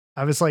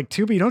I was like,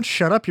 Tuba, you don't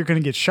shut up. You're going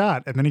to get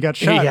shot. And then he got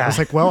shot. Yeah. I was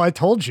like, well, I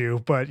told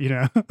you, but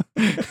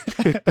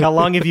How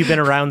long have you been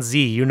around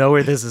Z? You know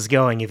where this is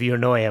going if you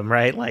annoy him,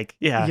 right? Like,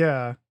 yeah.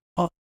 Yeah.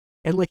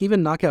 And like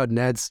even Knockout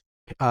Ned's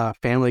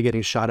family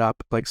getting shot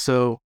up. Like,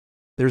 so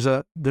there's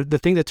the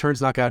thing that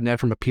turns Knockout Ned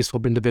from a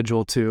peaceful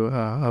individual to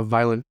a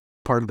violent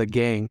part of the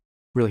gang.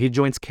 Really, he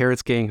joins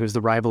Carrot's gang, who's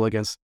the rival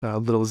against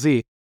Little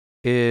Z.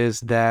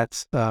 Is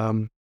that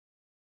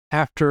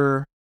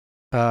after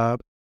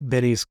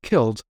Benny's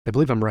killed? I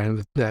believe I'm right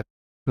on that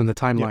in the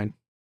timeline. Yep.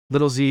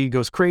 Little Z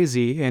goes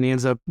crazy and he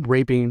ends up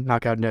raping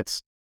Knockout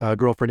Ned's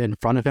girlfriend in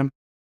front of him,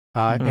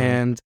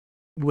 and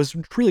was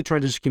really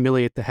trying to just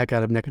humiliate the heck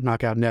out of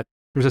Knockout Ned.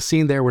 There's a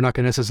scene there where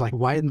Knockout Ned is like,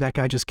 "Why didn't that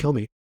guy just kill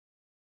me?"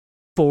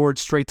 Forward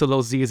straight to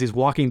Little Z as he's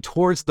walking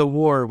towards the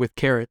war with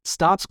Carrot.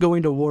 Stops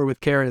going to war with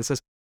Carrot and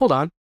says, "Hold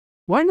on,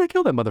 why didn't I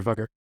kill that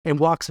motherfucker?" And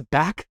walks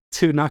back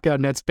to Knockout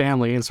Ned's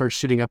family and starts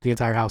shooting up the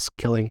entire house,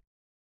 killing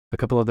a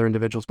couple other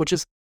individuals, which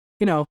is,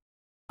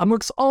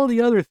 amongst all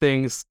the other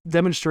things,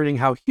 demonstrating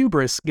how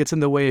hubris gets in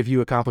the way of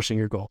you accomplishing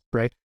your goal,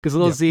 right? Because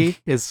Little Z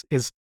is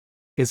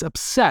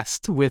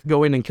obsessed with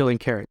going and killing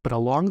Carrot, but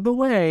along the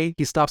way,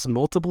 he stops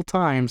multiple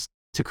times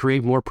to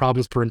create more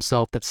problems for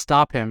himself that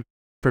stop him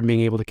from being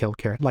able to kill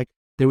Carrot. Like,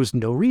 there was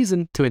no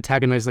reason to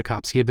antagonize the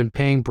cops. He had been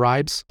paying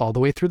bribes all the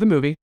way through the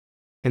movie.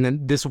 And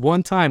then this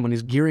one time when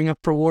he's gearing up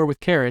for war with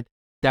Carrot,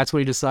 that's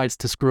when he decides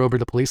to screw over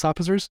the police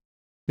officers.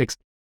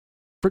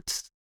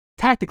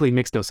 Tactically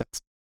makes no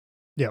sense.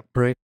 Yep.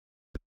 Right?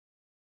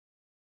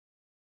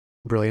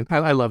 Brilliant.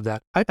 I love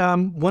that.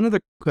 One other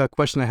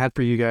question I had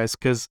for you guys,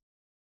 because,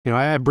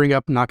 I bring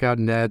up Knockout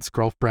Ned's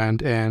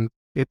girlfriend, and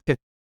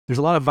there's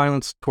a lot of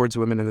violence towards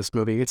women in this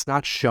movie. It's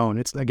not shown.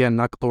 It's, again,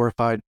 not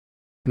glorified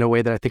in a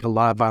way that I think a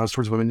lot of violence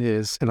towards women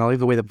is, and I like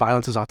the way that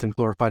violence is often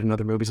glorified in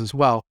other movies as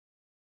well.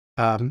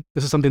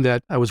 This is something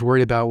that I was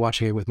worried about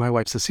watching it with my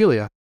wife,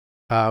 Cecilia,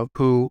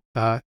 who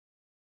had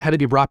to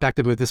be brought back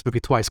to this movie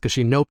twice because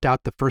she noped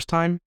out the first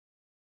time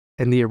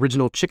in the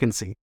original chicken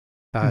scene.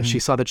 She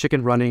saw the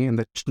chicken running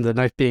and the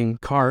knife being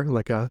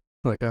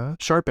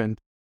sharpened,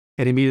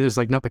 and immediately was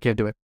like, "Nope, I can't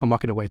do it. I'm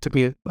walking away." It took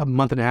me a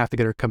month and a half to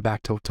get her to come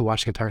back to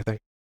watch the entire thing.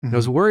 And I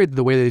was worried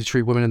the way they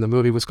treat women in the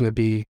movie was going to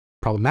be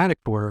problematic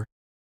for her,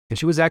 and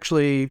she had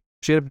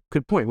a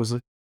good point.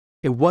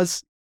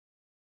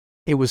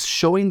 It was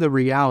showing the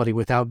reality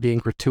without being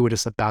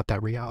gratuitous about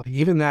that reality.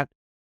 Even that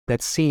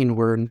scene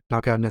where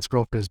Knockout Ned's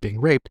girlfriend is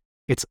being raped,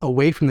 it's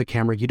away from the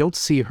camera. You don't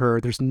see her.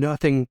 There's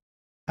nothing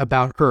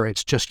about her.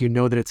 It's just,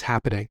 that it's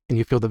happening, and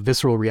you feel the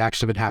visceral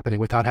reaction of it happening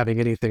without having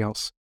anything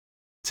else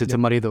to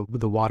muddy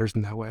the waters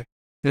in that way.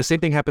 And the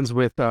same thing happens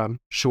with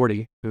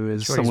Shorty, who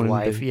is Shorty's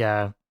wife.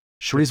 Yeah.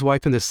 Shorty's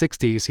wife in the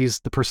 60s. He's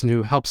the person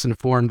who helps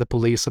inform the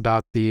police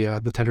about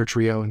the Tender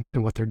Trio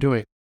and what they're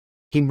doing.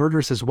 He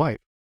murders his wife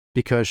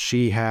because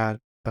she had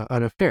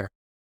an affair.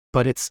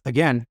 But it's,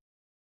 again,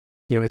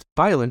 it's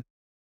violent.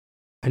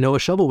 I know a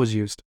shovel was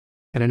used,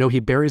 and I know he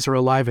buries her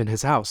alive in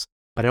his house,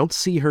 but I don't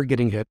see her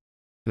getting hit,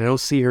 and I don't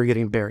see her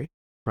getting buried,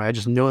 right? I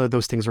just know that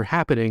those things are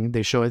happening.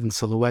 They show it in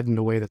silhouette in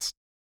a way that's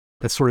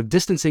sort of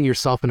distancing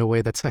yourself in a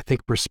way that's, I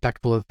think,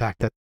 respectful of the fact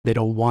that they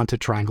don't want to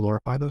try and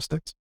glorify those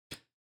things.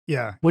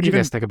 Yeah. What do you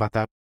guys think about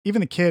that?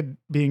 Even the kid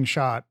being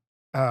shot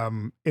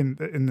in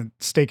the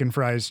steak and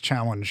fries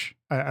challenge.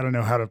 I don't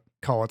know how to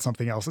call it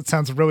something else. It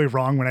sounds really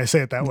wrong when I say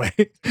it that way.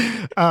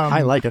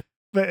 I like it.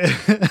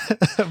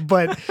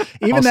 But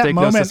even that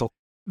moment,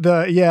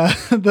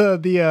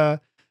 the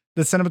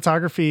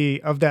cinematography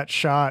of that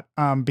shot,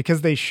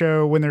 because they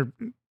show when they're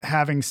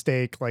having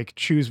steak, like,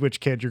 choose which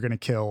kid you're going to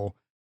kill.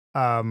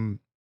 You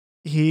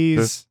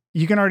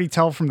can already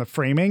tell from the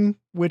framing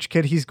which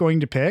kid he's going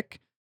to pick,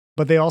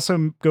 but they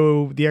also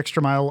go the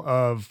extra mile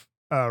of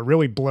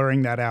really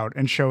blurring that out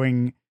and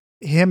showing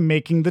him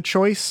making the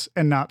choice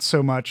and not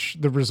so much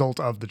the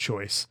result of the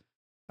choice.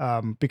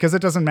 Because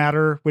it doesn't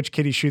matter which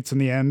kid he shoots in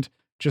the end.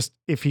 Just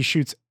if he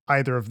shoots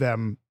either of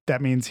them,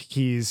 that means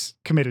he's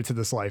committed to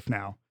this life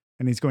now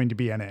and he's going to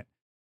be in it.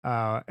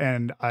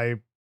 And I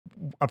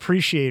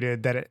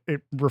appreciated that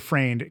it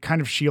refrained, it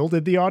kind of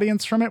shielded the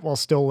audience from it while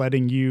still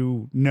letting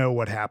you know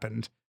what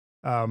happened.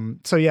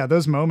 So yeah,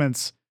 those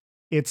moments,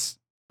 it's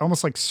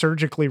almost like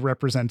surgically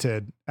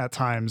represented at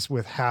times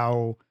with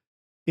how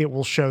it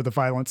will show the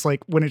violence.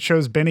 Like when it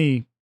shows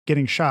Benny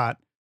getting shot,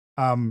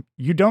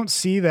 you don't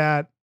see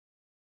that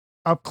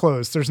up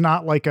close. There's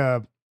not like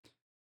a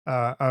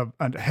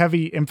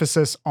heavy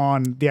emphasis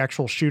on the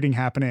actual shooting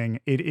happening.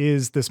 It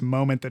is this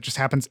moment that just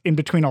happens in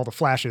between all the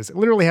flashes. It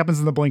literally happens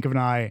in the blink of an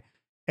eye,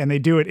 and they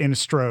do it in a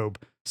strobe.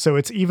 So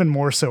it's even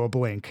more so a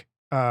blink.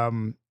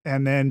 And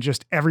then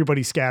just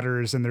everybody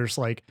scatters, and there's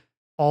like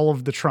all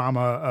of the trauma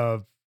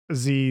of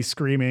Z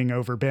screaming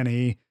over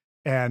Benny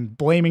and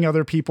blaming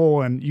other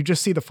people. And you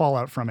just see the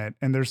fallout from it.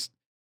 And there's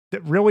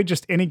really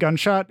just any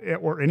gunshot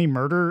or any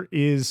murder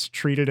is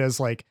treated as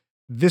like,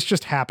 this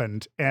just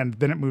happened, and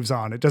then it moves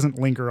on. It doesn't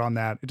linger on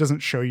that. It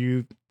doesn't show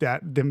you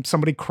that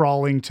somebody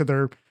crawling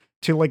to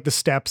like the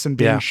steps and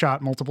being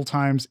shot multiple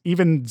times.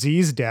 Even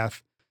Z's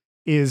death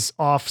is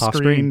off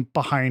screen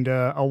behind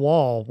a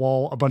wall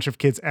while a bunch of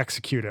kids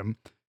execute him.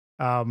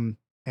 And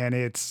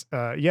it's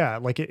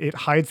like it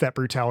hides that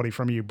brutality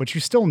from you, but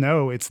you still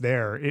know it's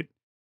there. It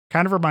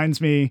kind of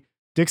reminds me,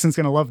 Dixon's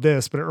going to love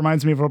this, but it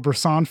reminds me of a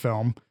Bresson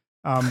film,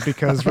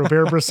 because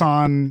Robert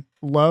Bresson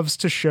loves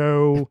to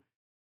show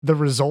the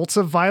results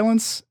of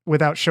violence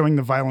without showing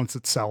the violence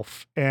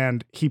itself.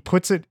 And he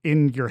puts it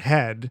in your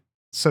head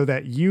so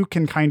that you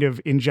can kind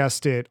of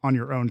ingest it on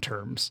your own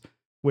terms,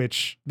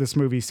 which this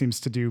movie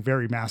seems to do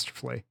very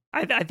masterfully.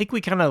 I think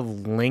we kind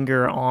of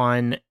linger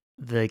on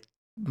the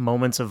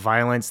moments of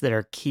violence that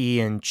are key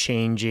in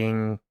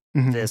changing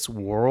this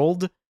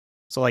world.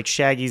 So like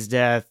Shaggy's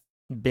death,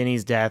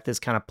 Benny's death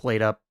is kind of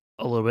played up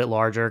a little bit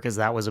larger because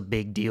that was a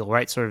big deal,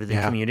 right? Sort of the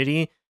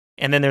community.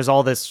 And then there's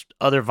all this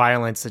other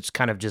violence that's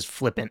kind of just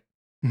flippant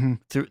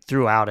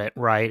throughout it,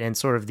 right? And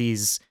sort of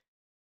these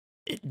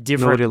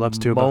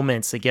different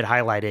moments that get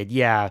highlighted.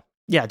 Yeah,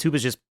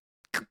 Tuba's just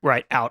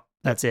right out.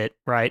 That's it,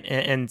 right?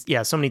 And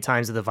yeah, so many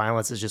times the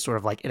violence is just sort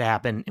of like it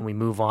happened and we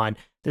move on.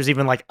 There's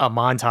even like a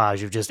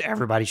montage of just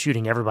everybody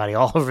shooting everybody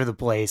all over the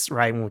place,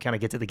 right? When we kind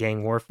of get to the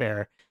gang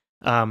warfare.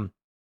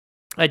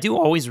 I do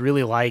always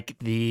really like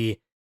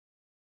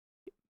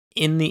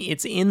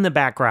it's in the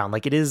background,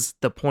 like it is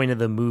the point of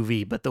the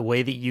movie, but the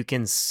way that you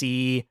can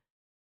see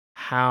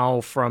how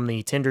from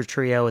the Tinder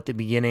trio at the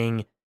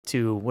beginning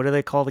to what do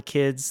they call the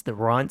kids? The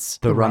runts?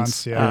 The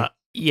runts,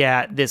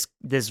 yeah.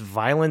 This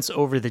violence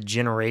over the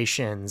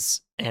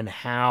generations and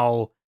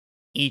how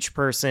each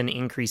person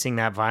increasing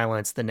that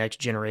violence, the next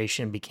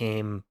generation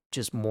became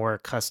just more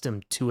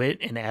accustomed to it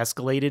and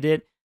escalated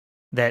it,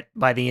 that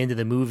by the end of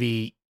the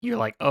movie, you're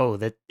like, oh,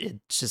 that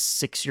it's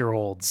just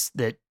 6-year-olds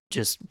that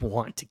just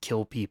want to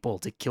kill people.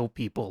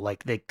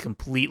 Like they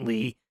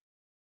completely,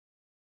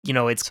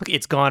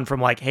 it's gone from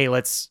like, hey,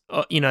 let's,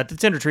 the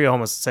Tinder trio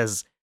almost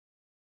says,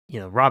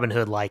 Robin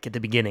Hood like at the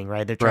beginning,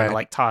 right? They're trying to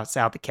like toss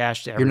out the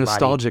cash to everybody. You're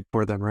nostalgic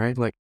for them, right?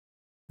 Like,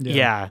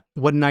 yeah.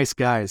 What nice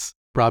guys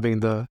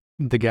robbing the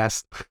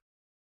gas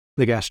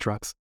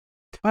trucks.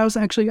 I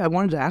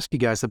wanted to ask you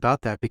guys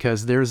about that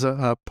because there's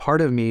a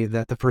part of me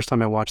that the first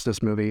time I watched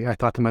this movie, I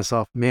thought to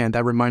myself, man,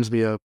 that reminds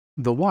me of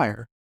The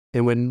Wire.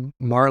 And when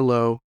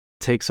Marlowe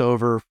takes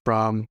over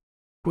from,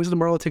 who is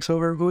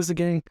the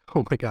gang?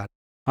 Oh my God.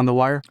 On The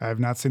Wire? I have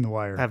not seen The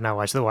Wire. I have not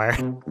watched The Wire.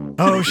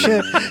 Oh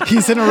shit.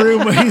 He's in a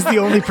room where he's the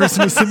only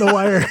person who's seen The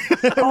Wire.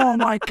 Oh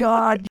my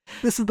God.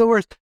 This is the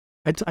worst.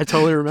 I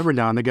totally remember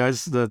now. And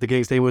the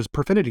gang's name was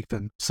Perfinity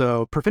Finn.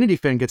 So Perfinity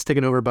Finn gets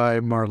taken over by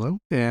Marlowe.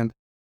 And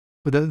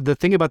the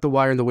thing about The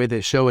Wire and the way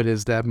they show it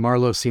is that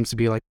Marlowe seems to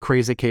be like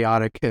crazy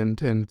chaotic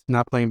and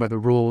not playing by the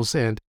rules.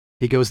 And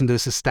he goes into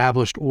this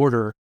established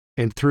order.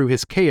 And through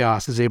his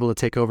chaos is able to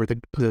take over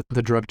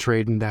the drug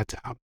trade in that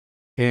town.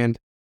 And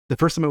the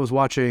first time I was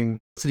watching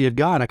City of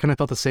God, I kind of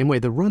felt the same way.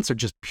 The runts are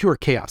just pure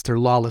chaos. They're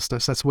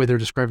lawlessness. That's the way they're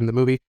described in the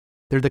movie.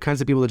 They're the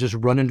kinds of people that just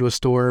run into a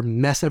store,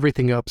 mess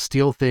everything up,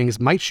 steal things,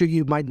 might shoot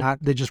you, might not.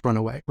 They just run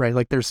away, right?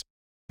 Like there's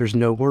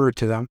no word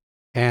to them.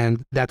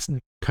 And that's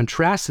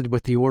contrasted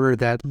with the order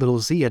that little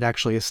Z had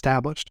actually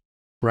established,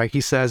 right?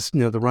 He says,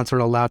 the runts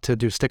aren't allowed to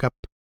do stick-up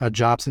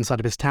jobs inside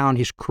of his town.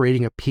 He's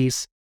creating a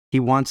peace. He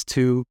wants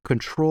to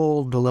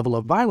control the level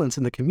of violence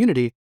in the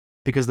community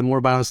because the more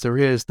violence there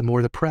is, the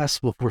more the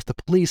press will force the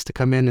police to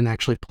come in and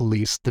actually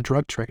police the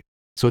drug trade.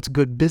 So it's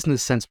good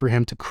business sense for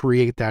him to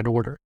create that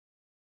order.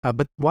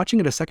 But watching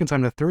it a second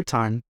time and a third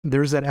time,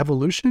 there's that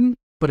evolution,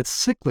 but it's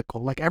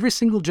cyclical. Like every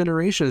single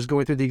generation is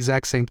going through the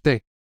exact same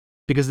thing.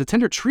 Because the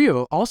Tinder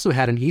trio also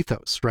had an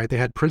ethos, right? They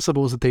had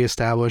principles that they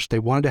established. They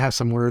wanted to have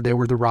some order. They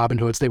were the Robin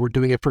Hoods. They were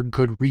doing it for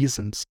good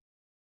reasons,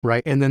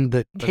 right? And then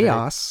the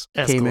chaos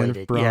came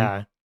in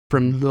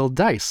from Lil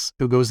Dice,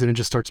 who goes in and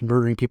just starts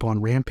murdering people on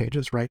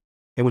rampages, right?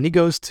 And when he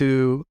goes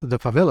to the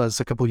favelas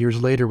a couple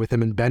years later with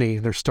him and Benny,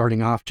 they're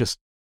starting off just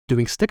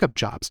doing stick-up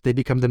jobs. They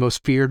become the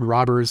most feared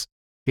robbers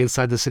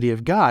inside the City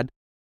of God.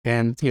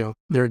 And,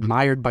 they're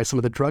admired by some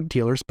of the drug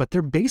dealers, but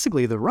they're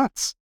basically the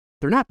runts.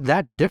 They're not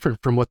that different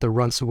from what the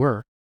runts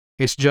were.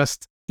 It's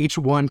just each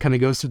one kind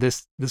of goes through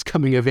this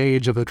coming of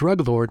age of a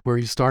drug lord where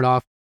you start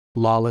off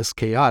lawless,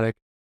 chaotic,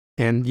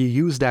 and you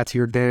use that to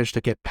your advantage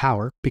to get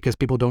power because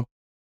people don't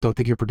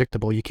think you're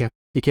predictable. You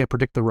can't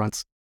predict the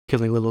runts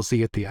killing little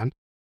Z at the end.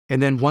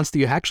 And then once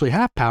you actually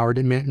have power,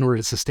 in order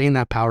to sustain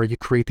that power, you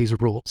create these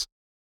rules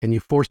and you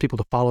force people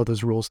to follow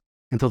those rules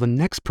until the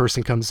next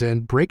person comes in,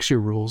 breaks your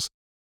rules,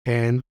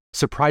 and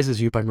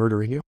surprises you by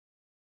murdering you.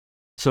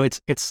 So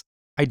it's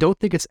I don't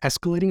think it's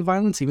escalating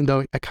violence, even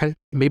though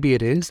maybe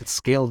it is. It's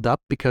scaled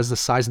up because the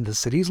size of the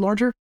city is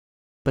larger,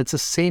 but it's the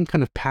same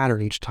kind of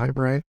pattern each time,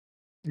 right?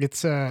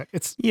 It's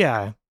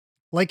Yeah.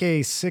 like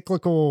a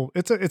cyclical.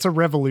 It's a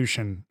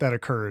revolution that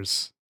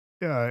occurs.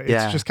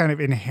 It's just kind of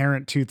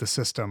inherent to the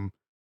system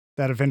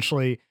that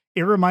eventually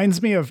it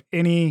reminds me of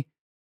you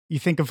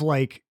think of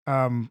like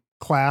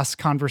class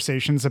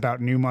conversations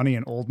about new money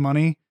and old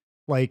money.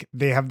 Like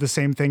they have the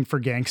same thing for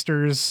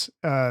gangsters.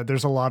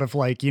 There's a lot of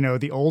like,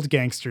 the old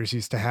gangsters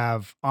used to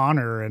have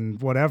honor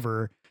and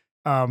whatever.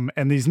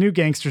 And these new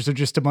gangsters are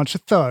just a bunch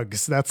of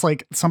thugs. That's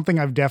like something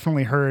I've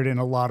definitely heard in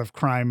a lot of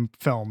crime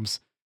films.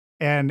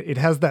 And it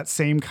has that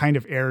same kind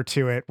of air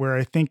to it where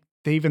I think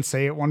they even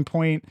say at one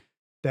point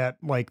that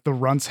like the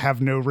runts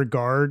have no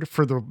regard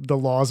for the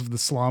laws of the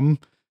slum.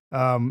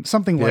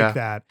 Something like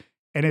that.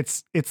 And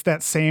it's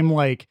that same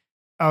like,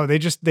 oh, they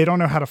don't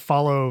know how to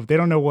follow. They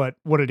don't know what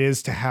it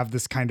is to have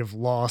this kind of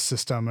law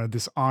system or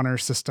this honor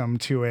system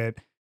to it.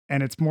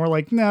 And it's more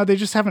like, no, they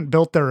just haven't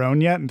built their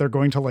own yet. And they're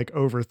going to like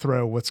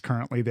overthrow what's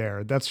currently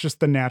there. That's just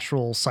the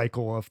natural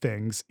cycle of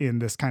things in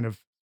this kind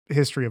of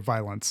history of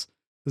violence,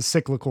 the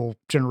cyclical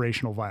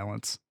generational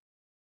violence.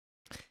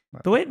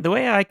 The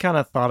way I kind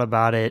of thought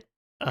about it,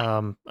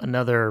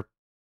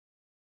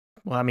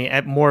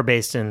 more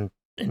based in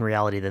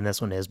reality than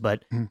this one is,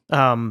 but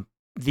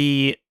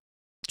the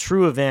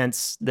true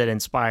events that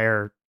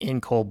inspire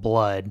In Cold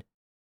Blood,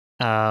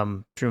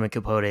 Truman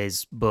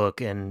Capote's book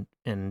and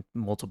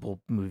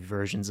multiple movie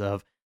versions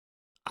of,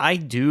 I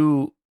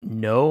do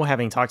know,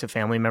 having talked to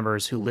family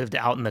members who lived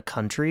out in the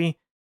country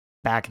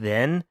back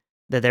then,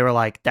 that they were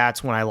like,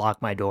 that's when I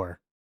locked my door.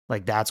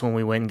 Like, that's when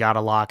we went and got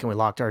a lock and we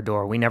locked our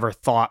door. We never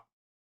thought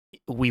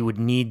we would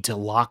need to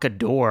lock a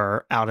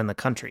door out in the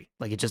country.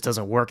 Like, it just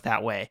doesn't work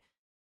that way.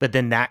 But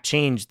then that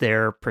changed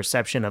their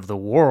perception of the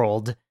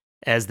world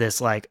as this,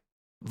 like,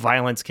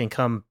 violence can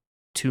come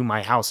to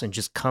my house and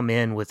just come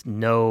in with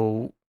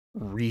no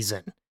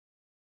reason.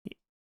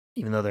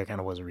 Even though there kind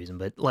of was a reason,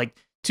 but like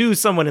to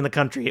someone in the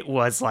country, it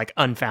was like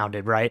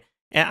unfounded, right?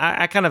 And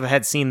I kind of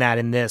had seen that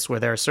in this, where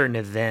there are certain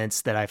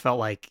events that I felt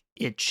like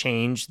it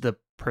changed the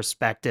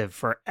perspective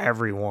for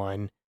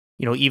everyone,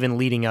 even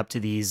leading up to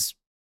these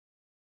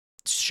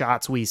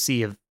shots we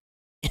see of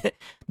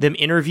them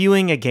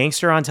interviewing a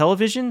gangster on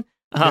television.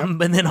 And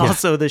then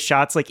also the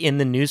shots like in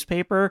the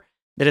newspaper,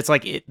 that it's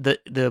like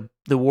the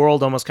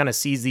world almost kind of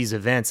sees these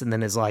events and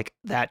then is like,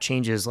 that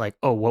changes like,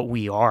 oh, what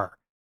we are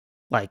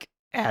like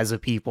as a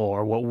people,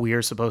 or what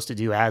we're supposed to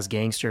do as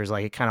gangsters.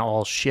 Like it kind of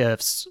all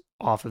shifts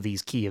off of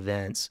these key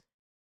events.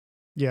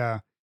 Yeah.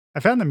 I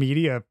found the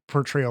media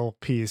portrayal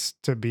piece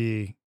to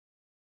be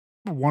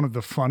one of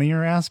the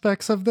funnier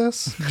aspects of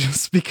this,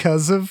 just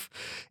because of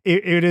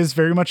it is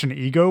very much an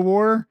ego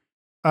war.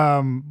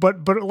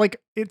 But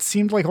like, it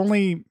seemed like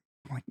only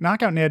like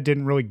Knockout Ned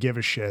didn't really give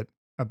a shit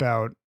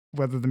about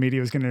whether the media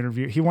was going to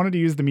interview. He wanted to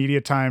use the media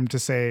time to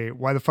say,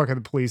 why the fuck are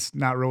the police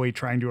not really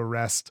trying to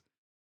arrest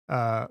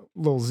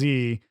Lil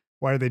Z?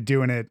 Why are they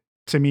doing it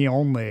to me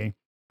only?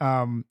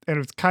 And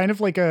it's kind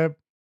of like an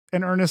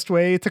earnest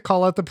way to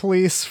call out the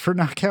police for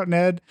Knockout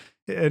Ned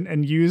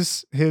and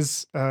use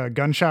his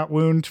gunshot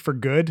wound for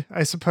good,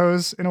 I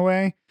suppose, in a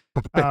way.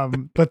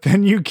 But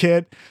then you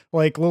get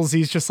like Lil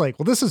Z's just like,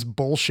 well, this is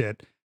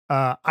bullshit.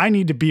 I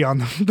need to be on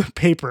the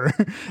paper.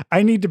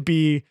 I need to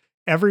be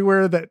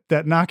everywhere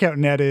that Knockout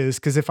Ned is,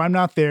 because if I'm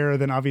not there,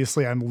 then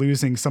obviously I'm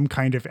losing some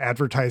kind of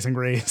advertising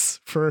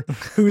race for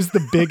who's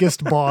the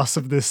biggest boss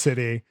of this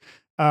city.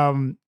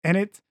 And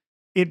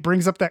it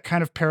brings up that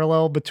kind of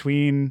parallel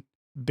between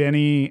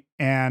Benny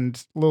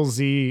and Lil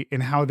Z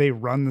in how they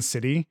run the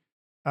city,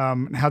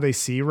 and how they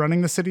see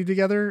running the city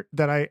together,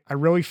 that I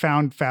really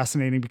found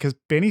fascinating, because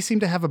Benny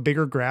seemed to have a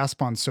bigger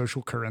grasp on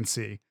social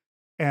currency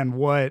and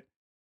what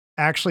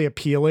actually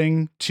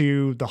appealing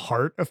to the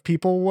heart of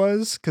people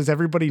was, because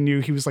everybody knew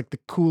he was like the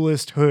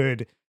coolest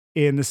hood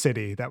in the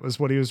city. That was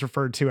what he was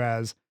referred to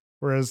as.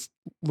 Whereas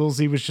Lil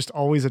Z was just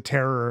always a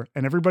terror,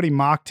 and everybody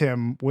mocked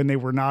him when they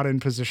were not in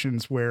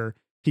positions where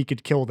he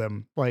could kill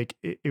them. Like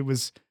it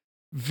was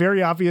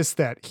very obvious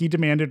that he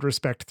demanded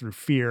respect through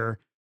fear,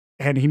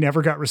 and he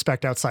never got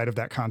respect outside of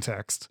that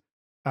context.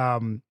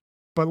 But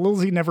Lil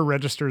Z never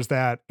registers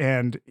that,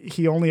 and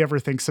he only ever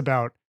thinks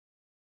about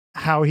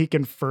how he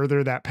can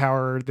further that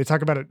power. They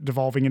talk about it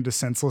devolving into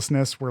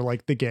senselessness, where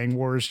like the gang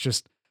wars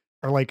just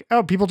are like,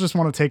 oh, people just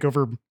want to take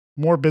over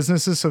more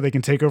businesses so they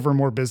can take over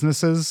more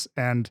businesses.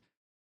 And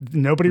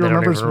nobody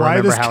remembers why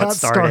this got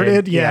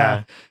started.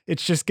 Yeah. It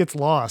just gets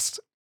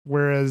lost.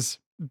 Whereas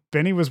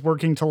Benny was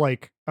working to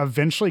like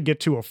eventually get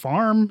to a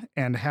farm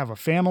and have a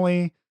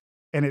family.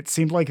 And it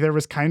seemed like there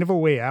was kind of a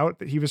way out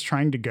that he was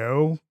trying to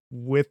go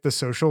with the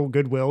social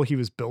goodwill he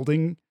was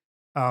building.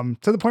 To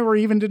the point where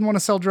he even didn't want to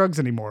sell drugs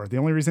anymore. The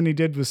only reason he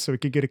did was so he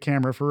could get a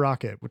camera for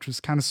Rocket, which was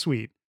kind of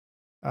sweet.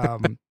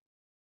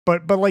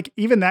 But like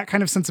even that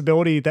kind of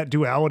sensibility, that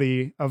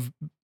duality of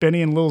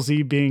Benny and Lil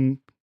Z being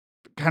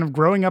kind of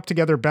growing up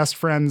together, best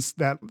friends,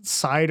 that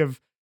side of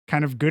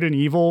kind of good and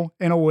evil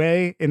in a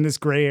way in this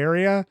gray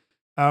area.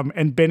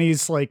 And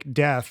Benny's like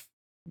death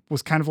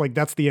was kind of like,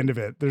 that's the end of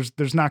it.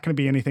 There's not going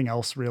to be anything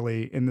else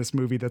really in this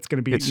movie that's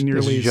going to be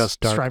nearly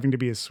just striving to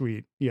be as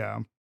sweet. Yeah.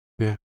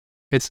 Yeah.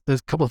 There's a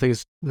couple of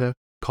things that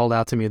called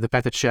out to me. The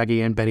fact that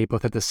Shaggy and Benny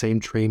both had the same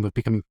dream of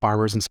becoming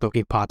farmers and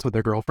smoking pots with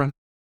their girlfriend.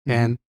 Mm-hmm.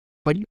 And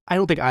like, I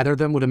don't think either of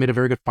them would have made a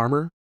very good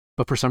farmer,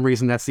 but for some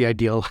reason that's the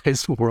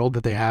idealized world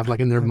that they have, like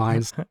in their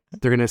minds.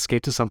 They're going to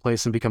escape to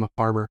someplace and become a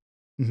farmer.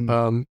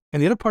 Mm-hmm.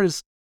 And the other part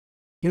is,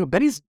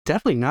 Benny's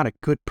definitely not a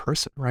good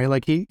person, right?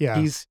 Like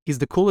he's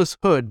the coolest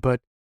hood,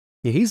 but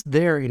he's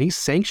there and he's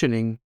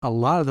sanctioning a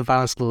lot of the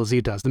violence Little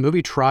Z does. The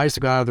movie tries to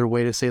go out of their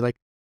way to say like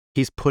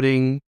he's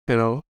putting,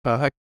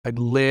 a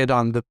lid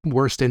on the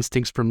worst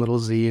instincts from Little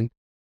Z, and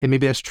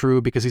maybe that's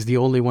true because he's the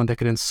only one that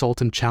can insult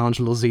and challenge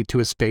Little Z to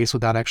his face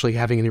without actually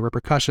having any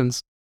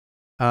repercussions.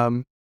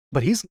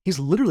 But he's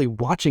literally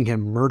watching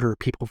him murder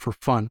people for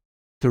fun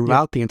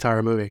throughout the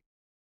entire movie.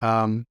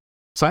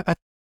 So I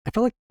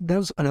felt like that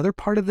was another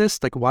part of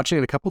this, like watching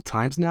it a couple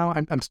times now.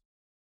 I'm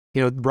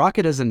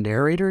Rocket as a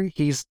narrator,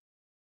 he's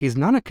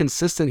not a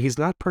consistent, he's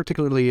not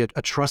particularly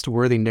a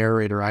trustworthy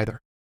narrator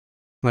either.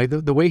 Like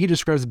the way he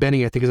describes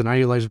Benny, I think is an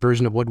idealized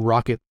version of what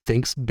Rocket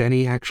thinks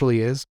Benny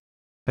actually is.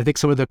 I think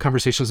some of the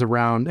conversations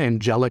around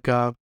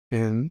Angelica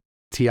and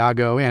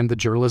Tiago and the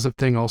journalism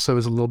thing also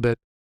is a little bit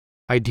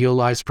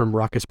idealized from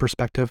Rocket's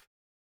perspective.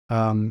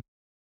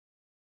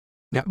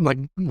 Yeah, like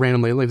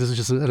randomly, like this is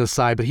just an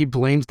aside, but he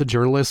blames the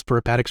journalist for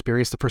a bad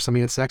experience the first time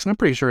he had sex, and I'm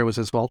pretty sure it was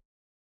his fault.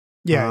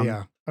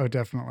 Yeah. Oh,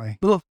 definitely.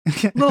 Little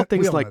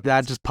things like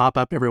that just pop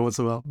up every once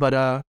in a while.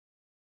 But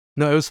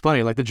no, it was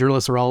funny. Like the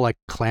journalists are all like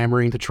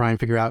clamoring to try and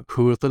figure out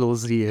who Little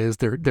Z is.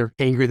 They're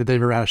angry that they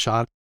never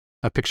had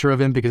a picture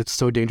of him because it's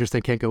so dangerous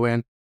they can't go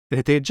in. And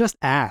if they had just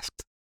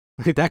asked,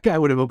 like, that guy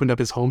would have opened up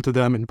his home to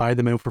them and invited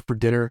them over for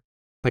dinner.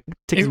 Like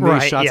take as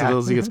many shots of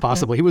Little Z as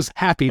possible. He was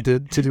happy to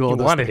do all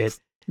those wanted things.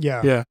 it.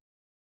 Yeah.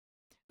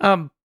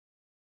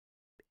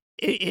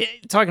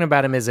 Talking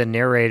about him as a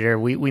narrator,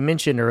 we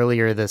mentioned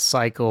earlier the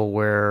cycle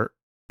where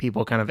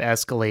people kind of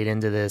escalate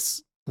into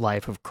this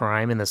life of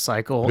crime in the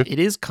cycle. Mm-hmm. It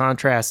is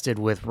contrasted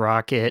with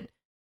Rocket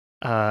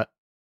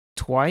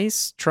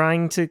twice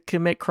trying to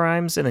commit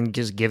crimes and then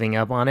just giving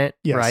up on it,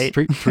 right?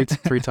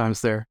 Three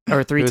times there.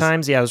 Or three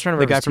times? Yeah, I was trying to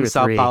remember. The guy from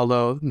Sao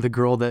Paulo, the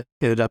girl that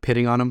ended up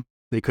hitting on him,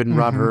 they couldn't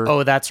rob her.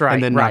 Oh, that's right.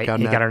 And then right. knock out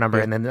He Nat. got her number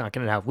and then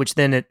knocking it out, which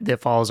then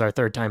it follows our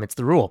third time. It's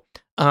the rule.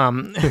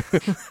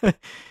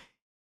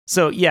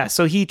 So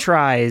he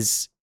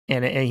tries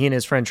and he and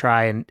his friend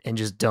try and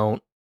just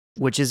don't,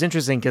 which is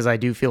interesting because I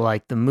do feel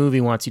like the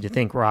movie wants you to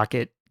think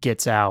Rocket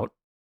gets out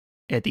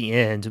at the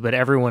end, but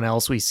everyone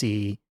else we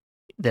see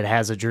that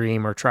has a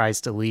dream or tries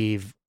to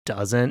leave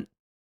doesn't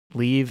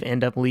leave,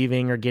 end up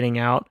leaving or getting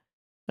out.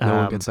 No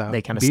one gets out.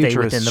 They kind of stay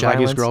within the Shaggy's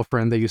violence.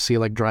 girlfriend that you see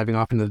like driving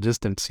off into the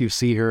distance. You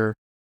see her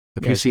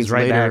a few scenes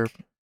right later,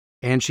 back.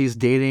 and she's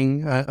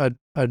dating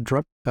a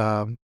drug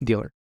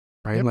dealer,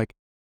 right? Yep. Like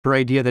her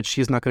idea that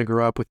she's not going to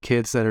grow up with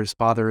kids that his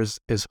father is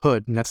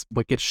hood, and that's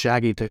what gets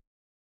Shaggy to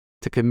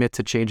commit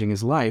to changing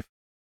his life.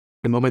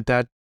 The moment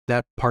that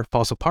part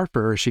falls apart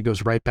for her, she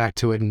goes right back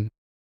to it and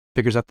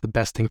figures out the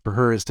best thing for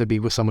her is to be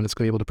with someone that's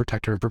going to be able to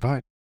protect her and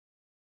provide.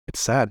 It's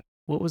sad.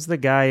 What was the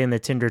guy in the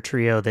Tinder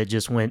trio that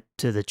just went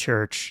to the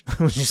church,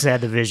 just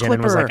had the vision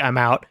and was Clipper. like, I'm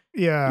out?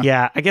 Yeah.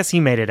 Yeah, I guess he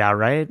made it out,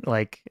 right?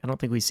 Like, I don't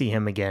think we see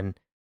him again.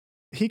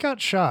 He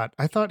got shot.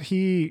 I thought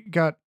he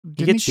got...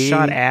 He gets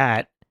shot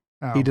at.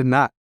 Oh. He did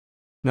not.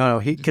 No,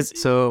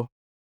 so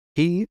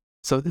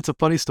it's a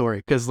funny story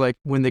because like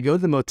when they go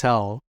to the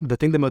motel, the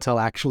thing the motel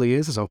actually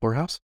is a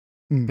whorehouse.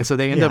 And so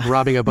they end up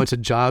robbing a bunch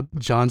of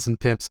Johns and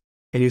pimps.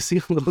 And you see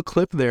a little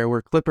clip there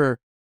where Clipper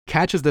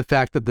catches the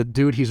fact that the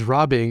dude he's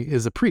robbing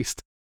is a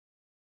priest.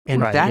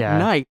 And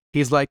night,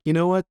 he's like, you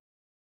know what?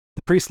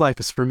 The priest life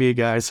is for me,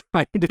 guys.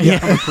 I need to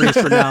become a priest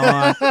from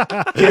now on.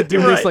 Can't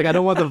do this. Like, I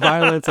don't want the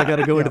violence. I got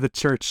to go into the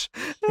church.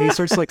 And he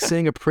starts like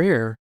saying a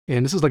prayer.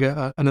 And this is like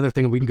another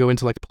thing we can go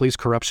into, like police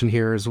corruption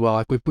here as well.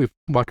 Like we've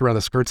walked around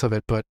the skirts of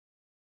it, but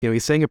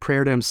he's saying a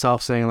prayer to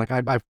himself, saying like,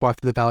 I've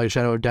walked through the valley of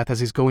shadow of death as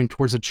he's going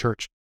towards the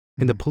church.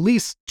 And the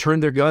police turn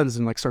their guns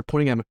and like start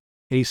pointing at him.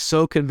 And he's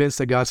so convinced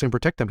that God's going to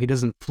protect him, he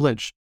doesn't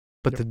flinch.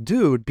 But the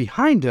dude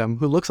behind him,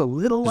 who looks a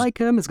little like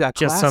him, has got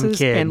just glasses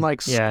some kid. and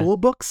like school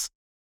books,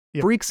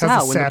 freaks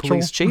out when the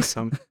police chase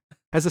him.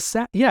 As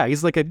a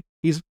he's like a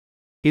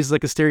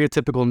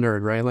stereotypical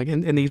nerd, right? Like,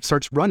 and he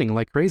starts running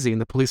like crazy, and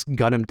the police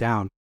gun him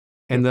down.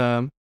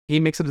 And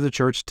he makes it to the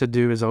church to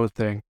do his own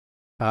thing.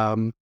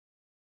 And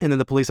then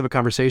the police have a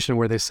conversation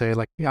where they say,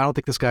 like, I don't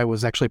think this guy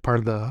was actually part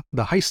of the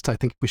heist. I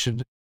think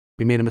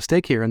we made a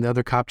mistake here. And the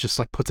other cop just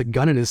like puts a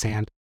gun in his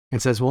hand and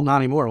says, well, not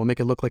anymore. We'll make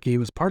it look like he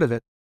was part of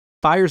it.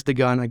 Fires the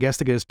gun, I guess,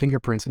 to get his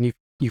fingerprints. And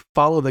you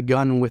follow the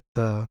gun with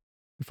the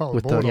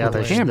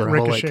camera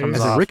ricochets.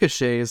 as it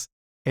ricochets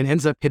and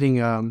ends up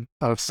hitting a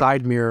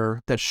side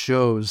mirror that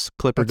shows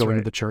Clipper going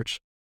to the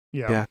church.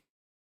 Yeah.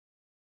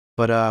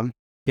 But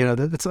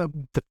That's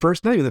the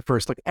first, not even the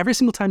first, like every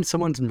single time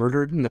someone's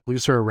murdered and the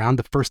police are around,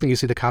 the first thing you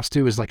see the cops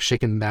do is like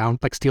shake them down,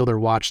 like steal their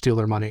watch, steal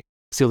their money,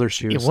 steal their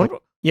shoes. One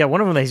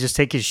of them, they just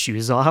take his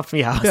shoes off.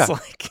 Yeah, I was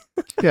like...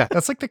 Yeah.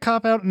 That's like the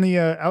cop out in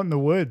the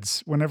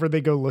woods whenever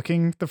they go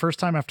looking the first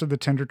time after the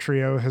Tinder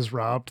Trio has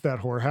robbed that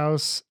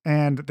whorehouse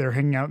and they're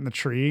hanging out in the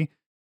tree.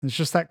 It's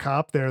just that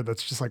cop there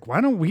that's just like, why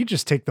don't we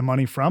just take the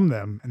money from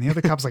them? And the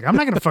other cop's like, I'm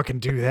not going to fucking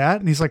do that.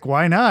 And he's like,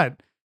 why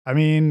not? I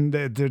mean,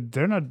 they're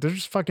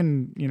just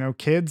fucking,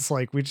 kids.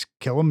 Like, we just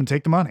kill them and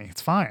take the money.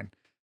 It's fine.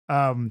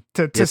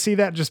 To see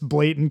that just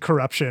blatant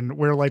corruption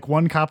where like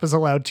one cop is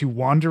allowed to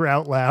wander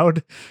out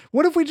loud.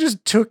 What if we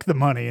just took the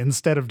money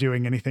instead of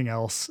doing anything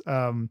else?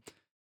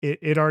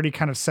 It already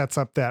kind of sets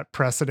up that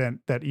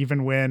precedent that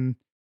even when,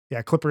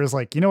 Clipper is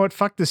like, you know what,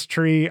 fuck this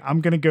tree.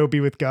 I'm going to go be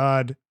with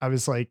God. I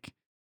was like,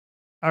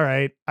 all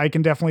right, I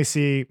can definitely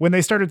see when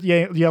they started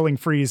yelling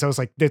freeze. I was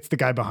like, it's the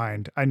guy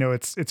behind. I know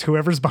it's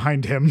whoever's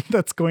behind him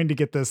that's going to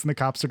get this, and the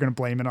cops are going to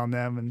blame it on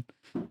them, and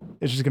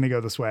it's just going to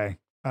go this way.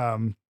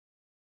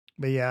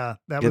 But yeah,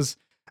 that was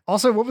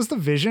also, what was the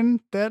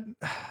vision that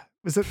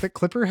was it that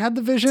Clipper had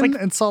the vision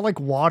and saw like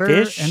water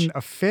and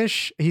a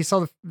fish? He saw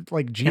the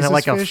like Jesus and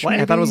like fish.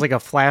 I thought it was like a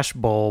flash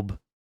bulb.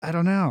 I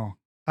don't know.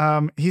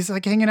 He's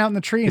like hanging out in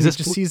the tree and he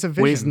just sees a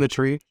vision. Ways in the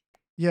tree.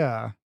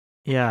 Yeah.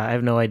 Yeah, I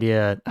have no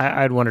idea.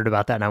 I'd wondered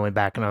about that, and I went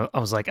back and I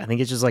was like, I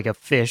think it's just like a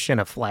fish and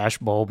a flash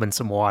bulb and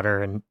some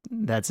water, and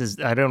that's his.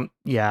 I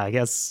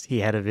guess he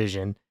had a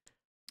vision.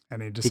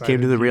 And he came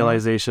to the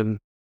realization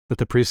that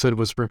the priesthood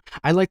was for.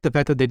 I like the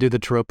fact that they do the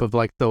trope of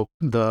like the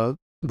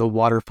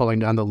water falling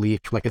down the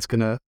leaf, like it's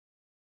gonna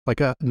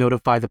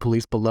notify the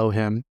police below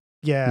him.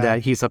 Yeah,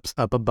 that he's up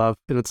above,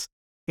 and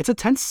it's a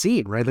tense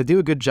scene, right? They do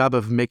a good job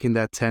of making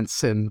that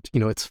tense, and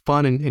it's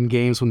fun in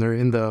games when they're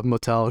in the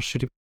motel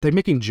shooting. They're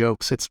making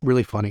jokes. It's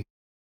really funny,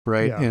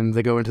 right? Yeah. And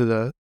they go into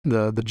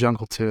the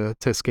jungle to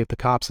escape the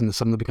cops, and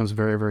suddenly becomes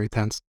very, very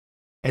tense.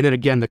 And then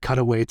again, the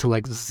cutaway to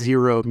like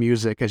zero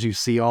music as you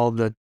see all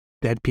the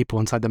dead people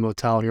inside the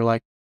motel, and you're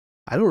like,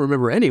 I don't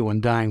remember anyone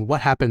dying.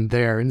 What happened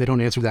there? And they don't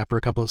answer that for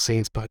a couple of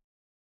scenes, but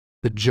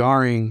the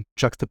jarring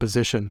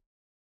juxtaposition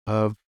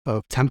of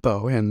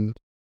tempo and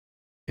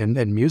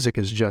music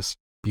is just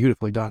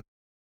beautifully done.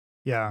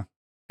 Yeah,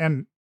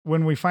 and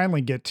when we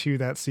finally get to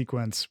that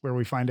sequence where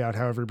we find out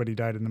how everybody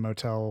died in the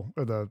motel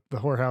or the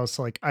whorehouse,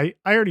 like I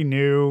already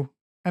knew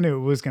it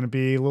was going to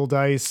be Lil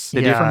Dice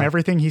from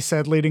everything he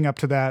said leading up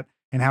to that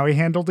and how he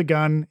handled the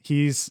gun.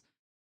 He's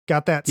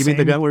got that. You mean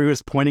the gun where he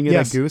was pointing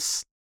at a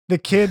goose? The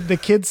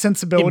kid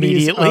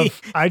sensibilities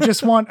of, I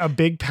just want a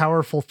big,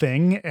 powerful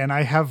thing. And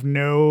I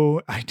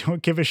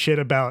don't give a shit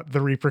about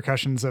the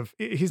repercussions of,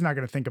 he's not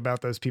going to think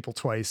about those people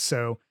twice.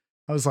 So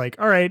I was like,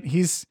 all right,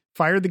 he's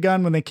fired the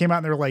gun when they came out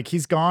and they're like,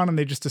 he's gone. And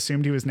they just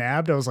assumed he was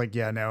nabbed. I was like,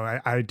 yeah, no,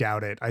 I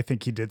doubt it. I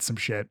think he did some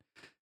shit.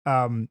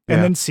 And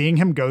then seeing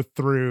him go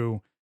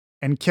through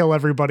and kill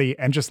everybody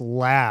and just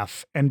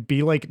laugh and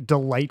be like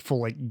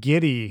delightful, like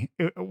giddy.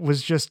 It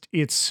was just,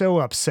 it's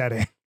so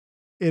upsetting.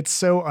 It's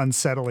so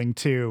unsettling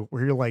too,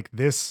 where you're like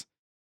this,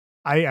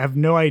 I have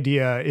no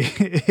idea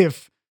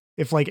if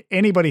like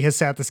anybody has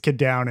sat this kid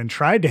down and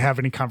tried to have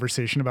any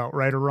conversation about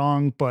right or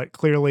wrong, but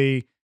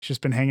clearly he's just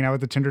been hanging out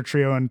with the Tinder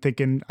Trio and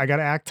thinking, I got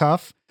to act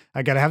tough.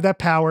 I got to have that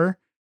power.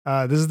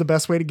 This is the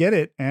best way to get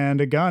it. And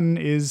a gun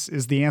is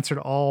the answer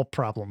to all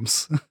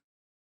problems.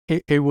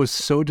 It was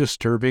so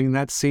disturbing,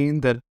 that scene,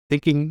 that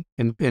thinking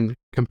and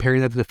comparing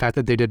that to the fact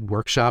that they did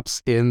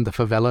workshops in the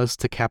favelas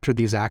to capture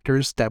these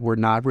actors that were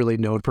not really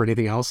known for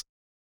anything else,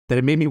 that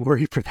it made me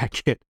worry for that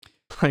kid.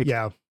 Like,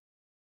 yeah,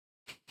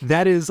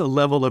 that is a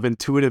level of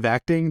intuitive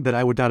acting that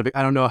I would not have.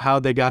 I don't know how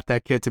they got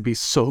that kid to be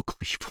so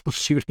gleeful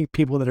shooting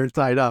people that are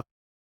tied up.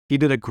 He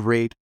did a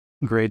great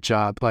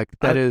job. Like,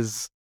 that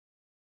is.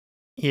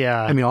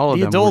 Yeah. I mean, all of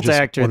them. The adult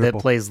actor wonderful.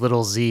 that plays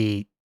Little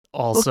Z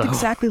also looked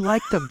exactly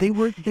like them. They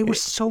were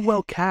so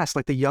well cast.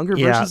 Like the younger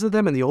versions of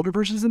them and the older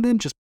versions of them,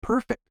 just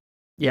perfect.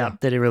 Yeah,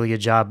 did a really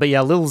good job. But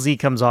yeah, Little Z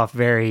comes off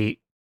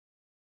very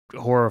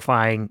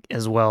horrifying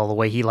as well. The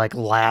way he like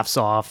laughs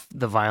off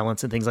the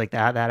violence and things like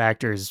that. That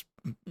actor is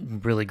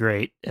really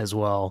great as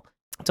well.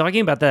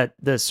 Talking about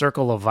the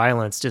circle of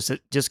violence, just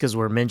because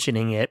we're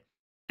mentioning it,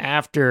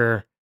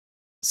 after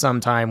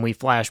some time we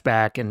flash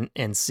back and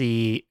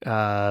see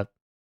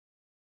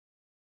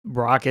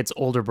Rocket's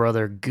older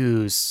brother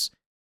Goose.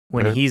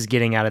 When he's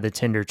getting out of the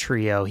Tinder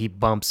Trio, he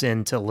bumps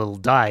into Lil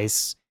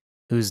Dice,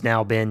 who's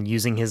now been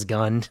using his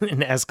gun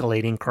and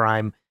escalating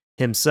crime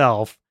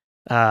himself.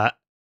 And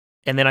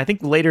then I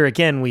think later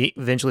again, we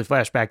eventually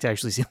flash back to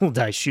actually see Lil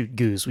Dice shoot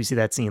Goose. We see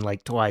that scene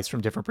like twice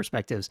from different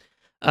perspectives.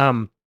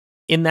 In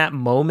that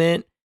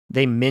moment,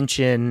 they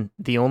mention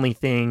the only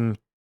thing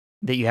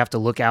that you have to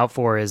look out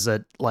for is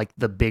like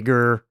the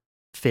bigger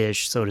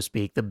fish, so to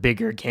speak, the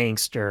bigger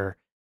gangster,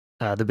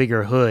 the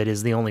bigger hood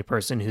is the only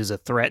person who's a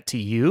threat to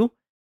you.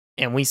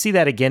 And we see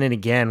that again and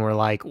again where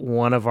like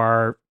one of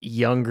our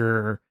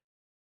younger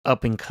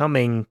up and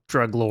coming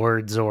drug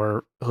lords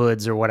or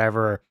hoods or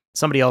whatever,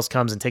 somebody else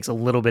comes and takes a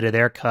little bit of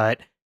their cut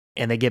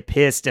and they get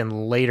pissed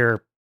and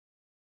later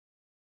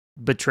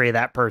betray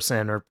that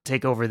person or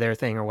take over their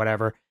thing or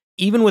whatever.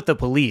 Even with the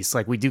police,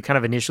 like we do kind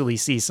of initially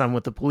see some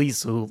with the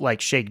police who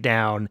like shake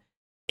down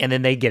and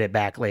then they get it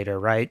back later,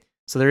 right?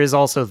 So there is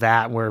also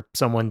that where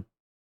someone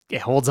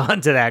holds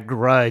on to that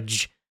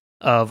grudge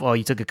of, oh,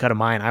 you took a cut of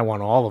mine, I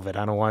want all of it.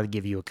 I don't want to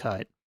give you a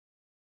cut.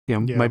 Yeah,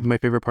 my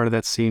favorite part of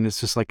that scene is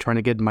just like trying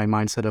to get in my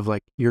mindset of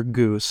like, you're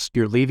Goose,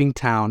 you're leaving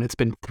town. It's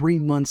been 3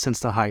 months since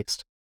the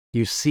heist.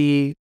 You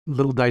see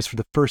Little Dice for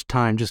the first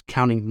time just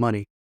counting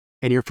money.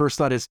 And your first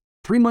thought is,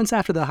 3 months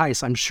after the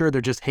heist, I'm sure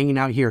they're just hanging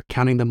out here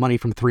counting the money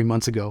from 3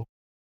 months ago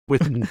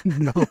with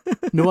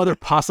no other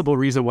possible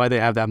reason why they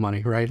have that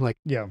money, right? Like,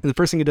 Yeah. the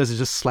first thing he does is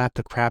just slap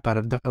the crap out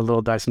of a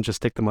Little Dice and just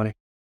take the money,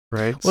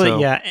 right? Well,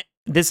 yeah,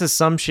 this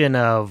assumption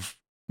of,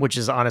 which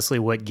is honestly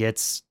what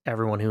gets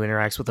everyone who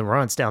interacts with the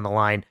runts down the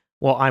line,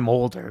 well, I'm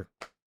older.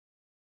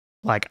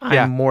 Like,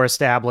 I'm more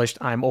established,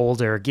 I'm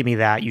older, give me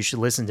that, you should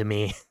listen to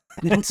me.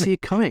 And they don't see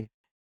it coming.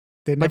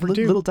 They never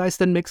do. Little Dice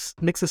then makes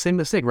the same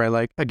mistake, right?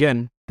 Like,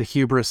 again, the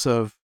hubris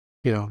of,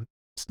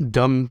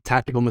 dumb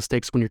tactical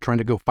mistakes when you're trying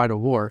to go fight a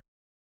war.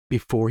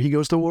 Before he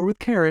goes to war with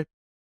Carrot,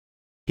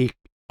 he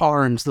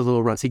arms the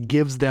little runts. He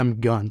gives them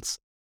guns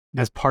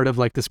as part of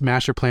like this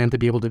master plan to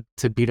be able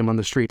to beat him on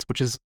the streets,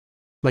 which is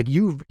like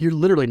you're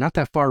literally not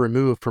that far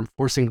removed from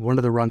forcing one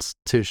of the runts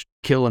to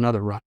kill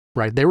another runt,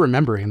 right? They're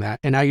remembering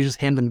that. And now you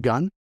just hand them a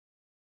gun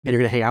and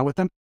you're going to hang out with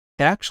them.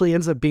 It actually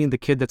ends up being the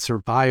kid that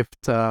survived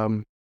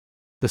the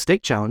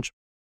stake challenge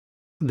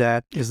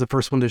that is the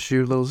first one to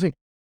shoot Little Z.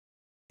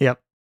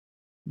 Yep.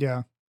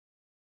 Yeah.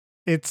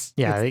 It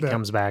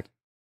comes back.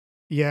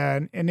 Yeah,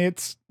 and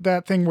it's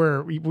that thing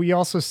where we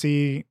also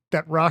see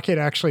that Rocket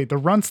actually, the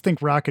runts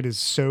think Rocket is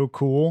so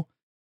cool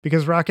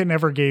because Rocket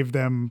never gave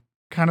them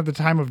kind of the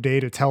time of day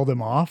to tell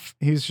them off.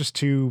 He's just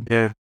too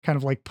kind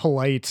of like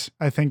polite,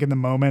 I think, in the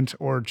moment,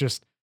 or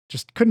just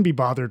couldn't be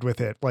bothered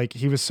with it. Like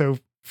he was so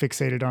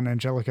fixated on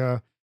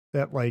Angelica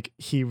that like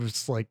he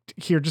was like,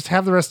 here, just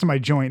have the rest of my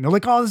joint. And they're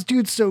like, oh, this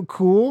dude's so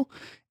cool.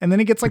 And then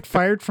he gets like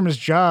fired from his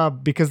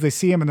job because they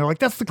see him and they're like,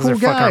 that's the cool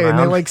guy. And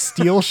they like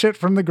steal shit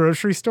from the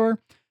grocery store.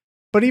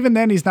 But even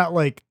then, he's not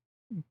like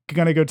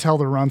going to go tell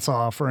the runts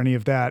off or any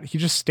of that. He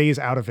just stays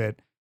out of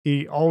it.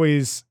 He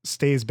always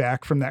stays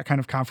back from that kind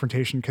of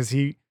confrontation because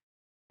he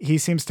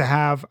seems to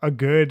have a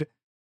good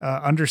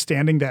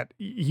understanding that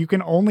you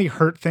can only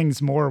hurt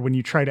things more when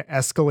you try to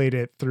escalate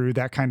it through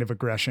that kind of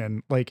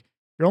aggression. Like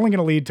you're only going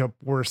to lead to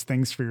worse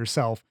things for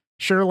yourself.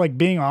 Sure, like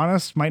being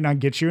honest might not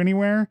get you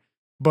anywhere,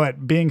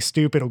 but being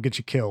stupid will get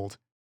you killed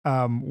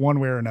one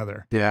way or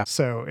another. Yeah.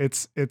 So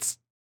it's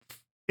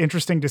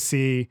interesting to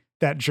see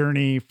that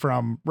journey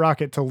from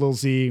Rocket to Lil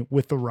Z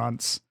with the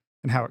runts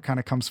and how it kind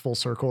of comes full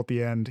circle at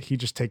the end. He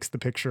just takes the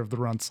picture of the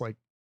runts, like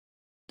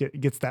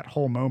gets that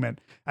whole moment.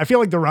 I feel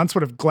like the runts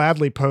would have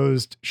gladly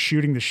posed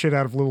shooting the shit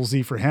out of Lil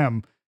Z for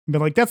him and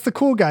been like, that's the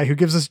cool guy who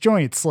gives us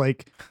joints.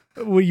 Like,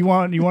 what you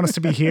want us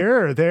to be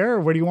here or there?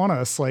 Or where do you want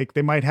us? Like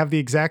they might have the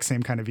exact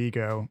same kind of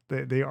ego.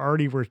 They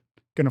already were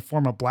going to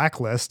form a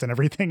blacklist and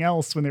everything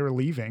else when they were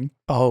leaving.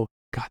 Oh,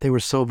 God, they were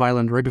so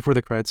violent. Right before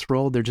the credits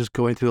rolled, they're just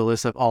going through the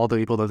list of all the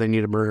people that they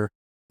need to murder.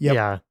 Yep.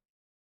 Yeah.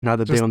 Now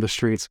that they're on the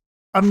streets.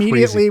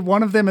 Immediately,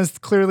 one of them is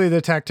clearly the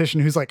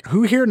tactician who's like,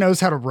 who here knows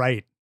how to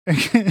write?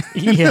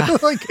 Yeah.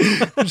 Like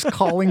just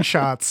calling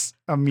shots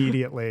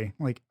immediately.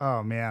 Like,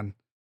 oh man,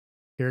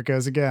 here it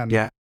goes again.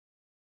 Yeah.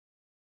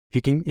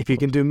 If you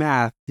can do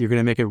math, you're going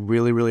to make it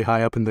really, really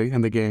high up in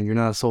the game. You're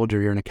not a soldier,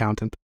 you're an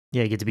accountant.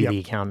 Yeah, you get to be the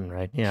accountant,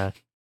 right? Yeah.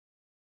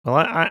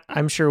 Well,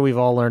 I'm sure we've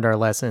all learned our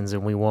lessons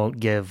and we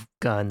won't give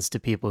guns to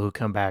people who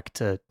come back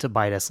to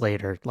bite us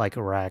later, like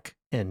Iraq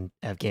and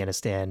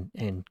Afghanistan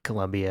and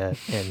Colombia.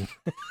 And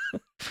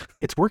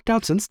it's worked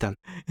out since then,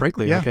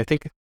 frankly. Yeah. Like, I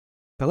think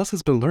the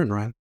lesson's been learned,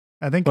 Ryan.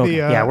 I think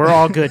yeah, we're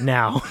all good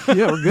now.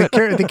 Yeah, we're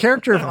good. The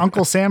character of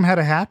Uncle Sam had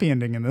a happy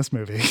ending in this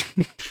movie.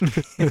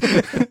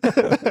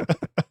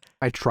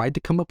 I tried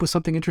to come up with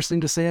something interesting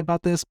to say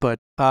about this, but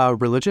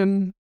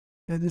religion...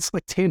 It's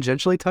like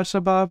tangentially touched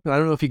on, Bob. I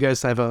don't know if you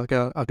guys have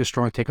a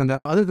strong take on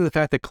that, other than the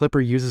fact that Clipper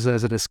uses it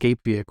as an escape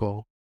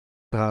vehicle,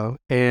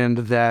 and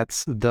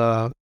that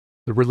the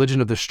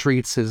religion of the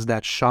streets is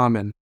that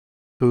shaman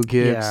who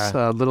gives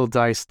Little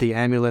Dice the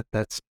amulet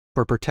that's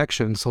for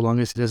protection, so long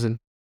as he doesn't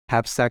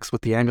have sex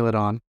with the amulet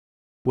on,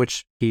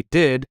 which he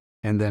did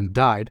and then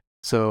died.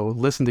 So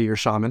listen to your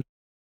shaman,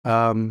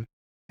 and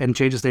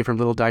change his name from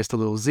Little Dice to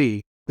Little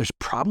Z. There's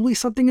probably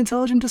something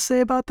intelligent to say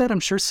about that.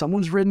 I'm sure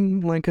someone's written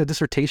like a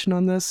dissertation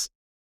on this.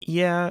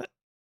 Yeah.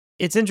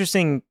 It's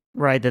interesting,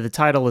 right, that the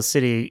title is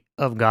City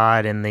of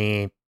God and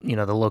the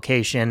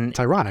location. It's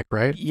ironic,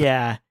 right?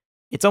 Yeah.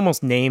 It's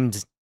almost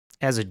named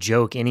as a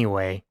joke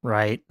anyway,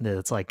 right? That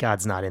it's like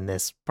God's not in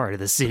this part of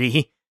the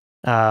city.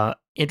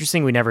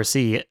 Interesting, we never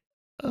see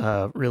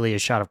really a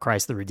shot of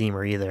Christ the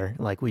Redeemer either.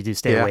 Like we do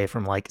stay away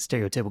from like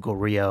stereotypical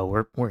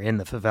Rio. We're in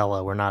the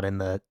favela. We're not in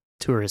the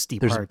touristy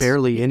parts. There's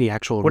barely any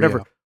actual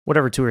Rio.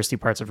 Whatever touristy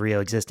parts of Rio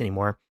exist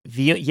anymore.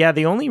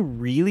 The only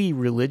really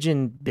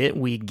religion bit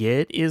we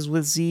get is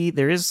with Z.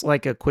 There is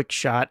like a quick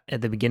shot at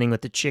the beginning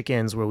with the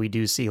chickens where we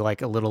do see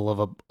like a little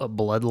of a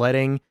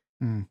bloodletting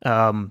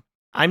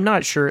I'm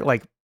not sure.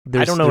 Like,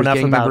 I don't know there's enough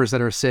gang about members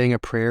that are saying a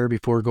prayer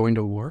before going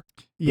to war.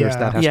 There's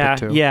that aspect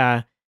too.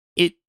 Yeah.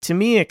 It to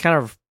me, it kind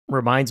of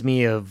reminds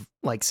me of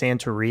like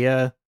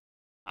Santeria.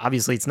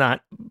 Obviously, it's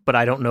not, but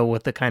I don't know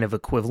what the kind of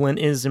equivalent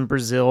is in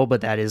Brazil.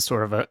 But that is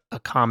sort of a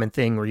common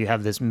thing where you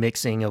have this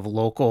mixing of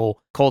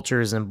local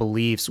cultures and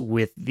beliefs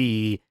with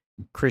the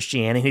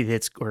Christianity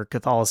or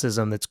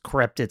Catholicism that's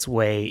crept its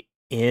way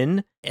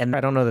in. And I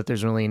don't know that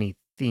there's really any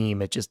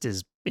theme. It just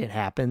is. It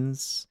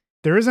happens.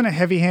 There isn't a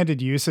heavy-handed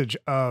usage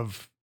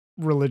of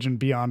religion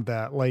beyond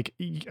that. Like,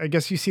 I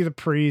guess you see the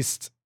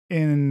priest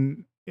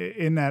in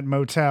that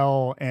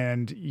motel,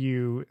 and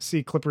you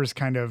see Clipper's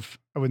kind of,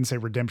 I wouldn't say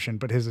redemption,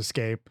 but his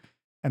escape,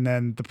 and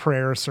then the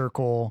prayer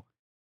circle,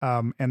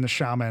 and the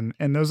shaman.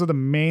 And those are the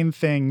main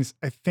things.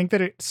 I think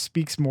that it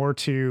speaks more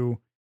to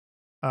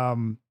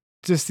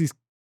just these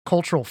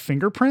cultural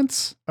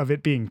fingerprints of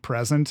it being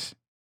present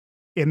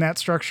in that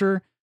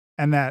structure,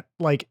 and that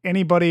like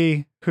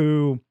anybody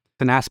who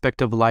an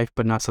aspect of life,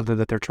 but not something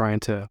that they're trying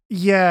to.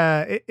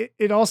 Yeah,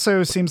 it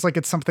also seems like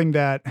it's something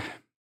that,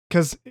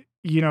 because,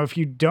 you know, if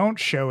you don't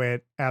show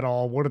it at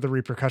all, what are the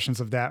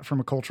repercussions of that from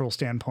a cultural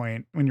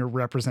standpoint when you're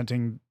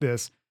representing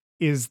this?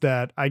 Is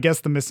that, I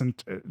guess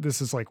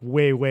this is like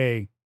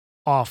way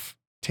off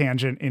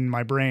tangent in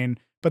my brain,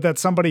 but that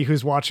somebody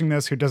who's watching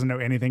this who doesn't know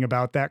anything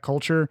about that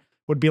culture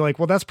would be like,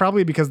 well, that's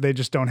probably because they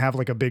just don't have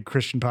like a big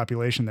Christian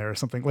population there or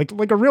something,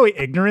 like a really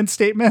ignorant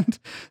statement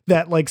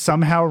that like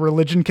somehow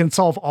religion can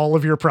solve all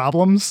of your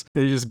problems.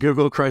 They just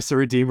Google Christ the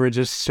Redeemer and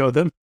just show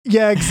them.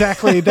 Yeah,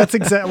 exactly. That's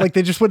exactly like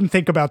they just wouldn't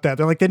think about that.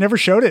 They're like, they never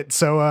showed it.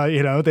 So,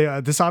 you know,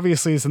 this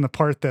obviously is in the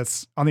part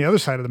that's on the other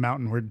side of the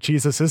mountain where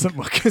Jesus isn't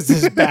looking.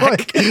 His back.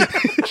 Like,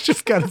 it's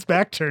just got his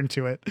back turned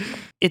to it.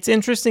 It's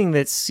interesting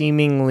that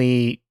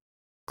seemingly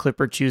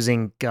Clipper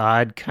choosing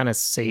God kind of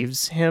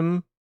saves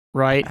him.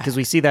 Right? Because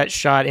we see that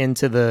shot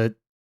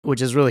which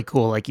is really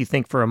cool. Like you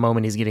think for a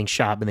moment he's getting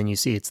shot, but then you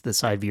see it's the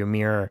side view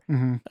mirror.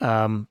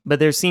 Mm-hmm. But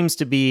there seems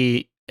to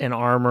be an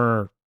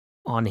armor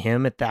on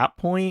him at that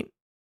point,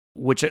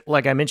 which,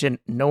 like I mentioned,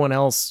 no one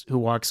else who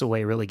walks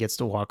away really gets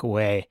to walk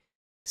away.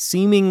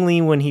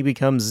 Seemingly when he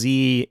becomes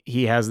Z,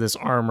 he has this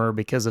armor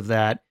because of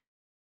that.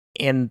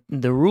 And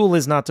the rule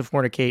is not to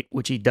fornicate,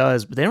 which he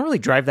does, but they don't really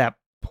drive that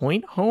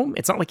point home.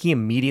 It's not like he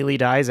immediately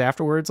dies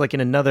afterwards. Like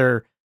in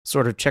another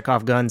sort of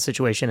Chekhov gun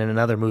situation in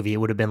another movie, it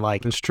would have been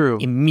like it's true,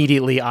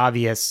 immediately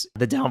obvious.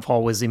 The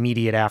downfall was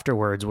immediate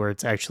afterwards, where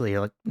it's actually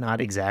like not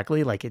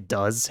exactly like it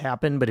does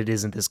happen, but it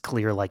isn't this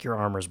clear like your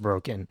armor's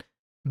broken.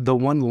 The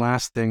one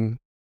last thing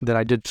that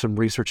I did some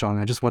research on,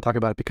 I just want to talk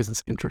about it because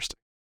it's interesting,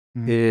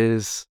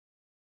 is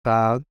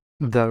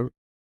the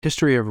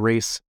history of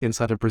race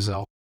inside of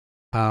Brazil.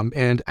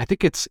 And I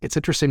think it's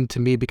interesting to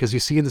me because you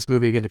see in this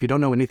movie, again, if you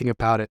don't know anything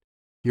about it,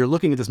 you're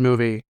looking at this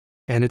movie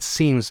and it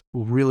seems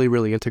really,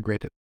 really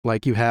integrated.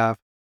 Like you have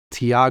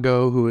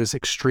Tiago, who is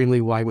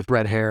extremely white with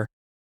red hair.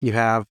 You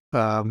have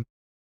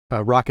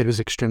Rocket, who's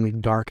extremely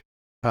dark.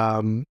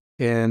 And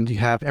you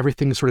have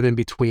everything sort of in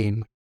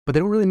between. But they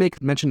don't really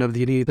make mention of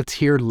the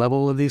tiered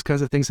level of these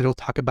kinds of things. They don't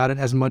talk about it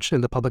as much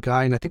in the public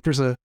eye. And I think there's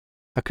a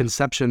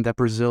conception that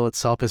Brazil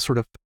itself has sort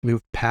of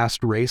moved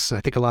past race. I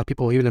think a lot of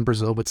people, even in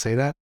Brazil, would say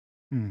that.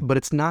 But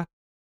it's not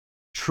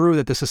true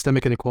that the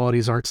systemic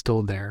inequalities aren't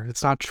still there.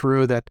 It's not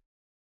true that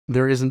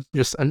there isn't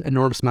just an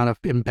enormous amount of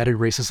embedded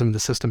racism in the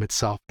system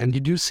itself. And you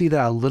do see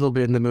that a little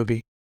bit in the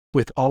movie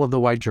with all of the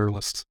white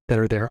journalists that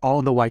are there, all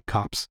of the white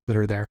cops that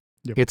are there.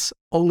 Yep. It's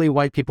only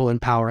white people in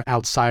power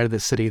outside of the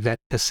city, that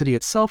the city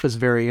itself is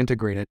very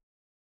integrated.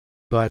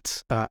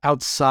 But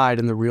outside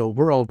in the real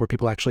world where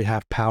people actually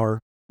have power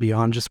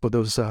beyond just what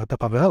those the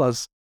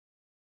favelas,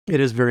 it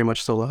is very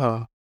much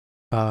still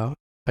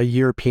a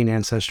European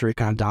ancestry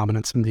kind of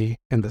dominance in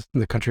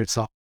the country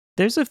itself.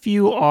 There's a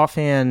few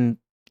offhand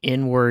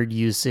inward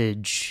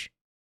usage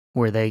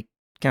where they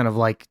kind of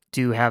like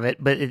do have it,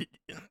 but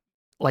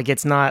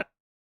it's not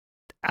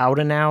out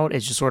and out.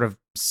 It's just sort of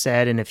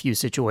said in a few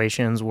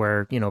situations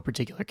where, you know, a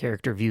particular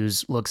character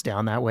looks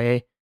down that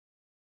way.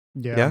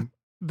 Yeah.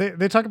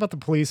 They talk about the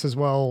police as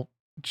well,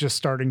 just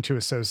starting to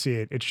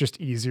associate. It's just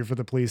easier for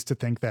the police to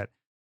think that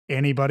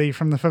anybody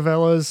from the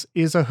favelas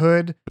is a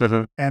hood,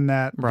 and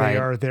that they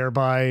are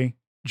thereby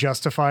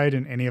justified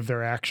in any of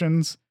their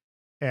actions,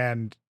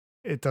 and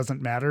it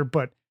doesn't matter.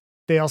 But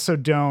they also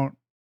don't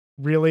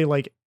really,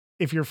 like,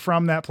 if you're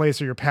from that place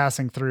or you're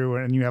passing through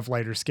and you have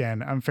lighter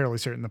skin, I'm fairly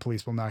certain the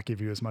police will not give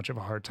you as much of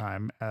a hard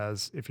time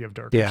as if you have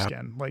darker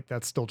skin. Like,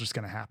 that's still just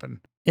going to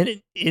happen. And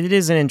it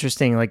is an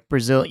interesting, like,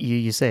 Brazil,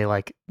 you say,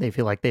 like, they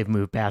feel like they've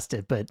moved past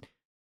it, but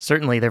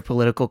certainly their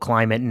political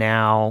climate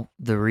now,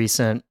 the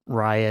recent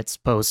riots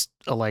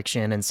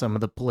post-election and some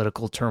of the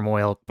political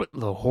turmoil,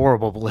 the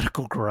horrible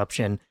political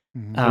corruption.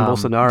 And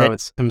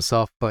Bolsonaro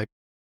himself, like,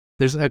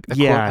 there's a quote,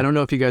 I don't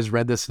know if you guys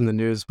read this in the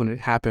news when it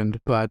happened,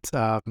 but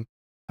I'm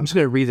just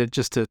going to read it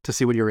just to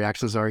see what your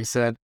reactions are. He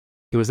said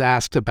he was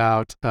asked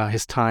about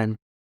his time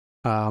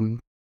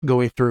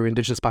going through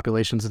indigenous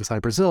populations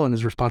inside Brazil, and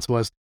his response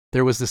was,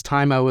 there was this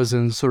time I was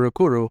in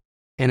Surukuru,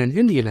 and an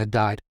Indian had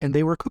died, and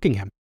they were cooking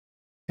him.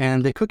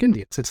 and they cook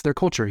Indians. It's their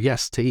culture,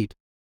 yes, to eat.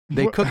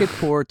 They cook it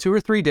for 2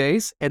 or 3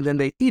 days, and then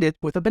they eat it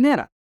with a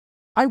banana.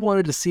 I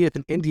wanted to see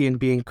an Indian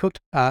being cooked,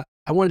 but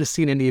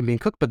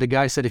the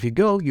guy said, if you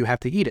go, you have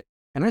to eat it.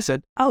 And I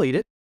said, I'll eat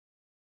it.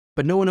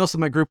 But no one else in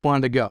my group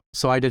wanted to go,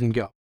 so I didn't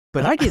go.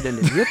 But I did an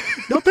Indian.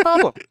 No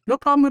problem. No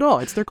problem at all.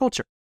 It's their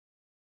culture.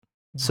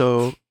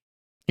 So,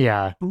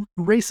 yeah,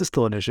 race is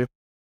still an issue.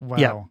 Wow.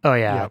 Yeah. Oh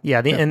yeah.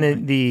 Yeah.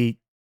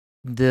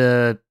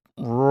 The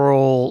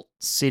rural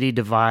city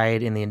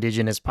divide in the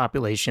indigenous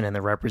population and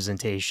the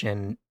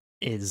representation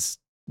is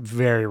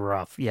very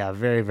rough. Yeah,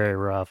 very, very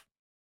rough.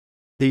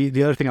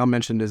 The other thing I'll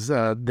mention is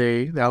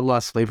they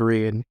outlawed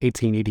slavery in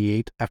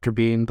 1888 after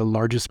being the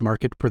largest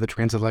market for the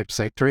transatlantic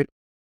slave trade,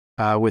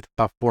 with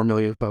about 4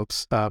 million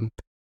folks.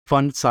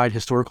 Fun side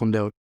historical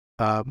note: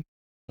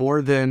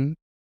 more than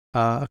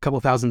a couple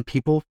thousand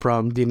people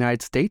from the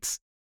United States,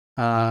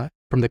 from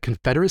the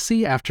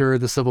Confederacy after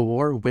the Civil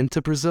War, went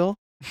to Brazil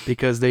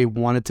because they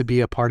wanted to be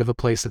a part of a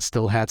place that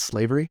still had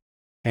slavery,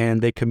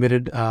 and they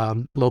committed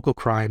local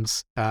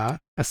crimes,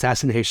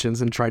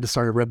 assassinations, and tried to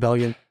start a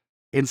rebellion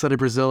inside of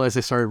Brazil as they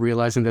started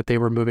realizing that they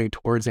were moving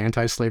towards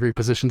anti-slavery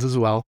positions as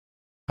well.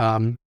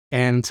 And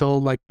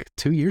until like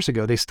 2 years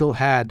ago, they still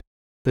had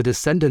the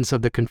descendants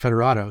of the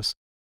Confederados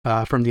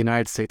from the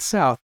United States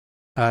South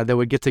that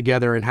would get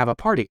together and have a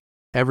party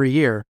every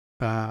year,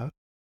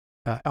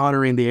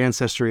 honoring the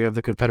ancestry of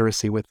the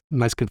Confederacy with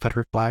nice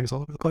Confederate flags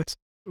all over the place.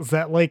 Is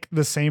that like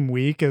the same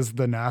week as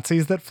the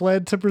Nazis that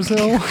fled to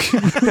Brazil?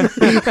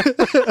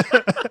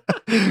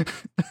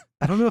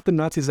 I don't know if the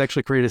Nazis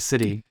actually created a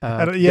city.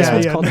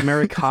 It's called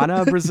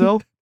Americana,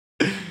 Brazil.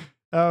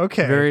 Oh,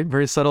 okay. Very,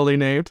 very subtly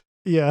named.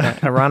 Yeah.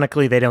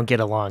 Ironically, they don't get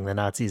along, the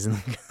Nazis.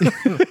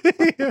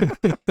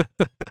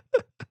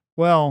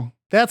 Well,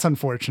 that's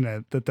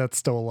unfortunate that that's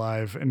still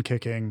alive and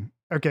kicking.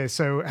 Okay,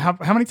 so how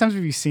many times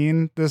have you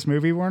seen this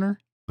movie, Werner?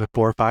 Like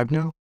 4 or 5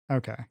 now.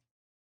 Okay.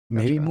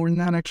 Maybe Gotcha. more than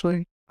that,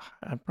 actually.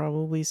 I've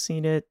probably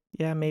seen it.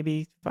 Yeah,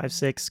 maybe 5,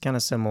 6, kind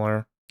of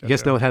similar. You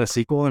guys know it had a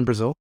sequel in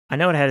Brazil? I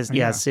know it had,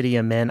 Yeah. City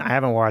of Men. I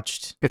haven't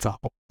watched. It's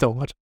awful. Don't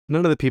watch it.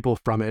 None of the people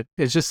from it.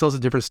 It just tells a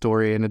different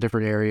story in a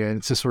different area. And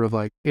it's just sort of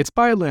like, it's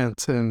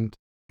violent and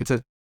it's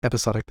an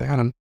episodic thing.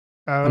 I'm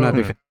not a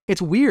big fan.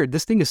 It's weird.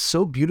 This thing is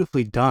so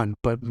beautifully done,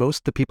 but most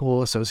of the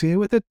people associated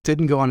with it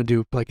didn't go on to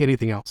do like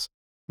anything else,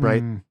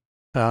 right?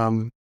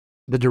 The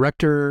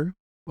director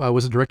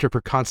was a director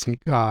for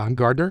Constant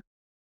Gardner,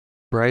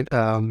 right?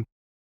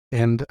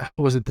 And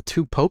was it The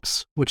Two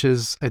Popes, which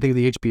is, I think,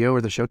 the HBO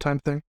or the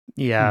Showtime thing?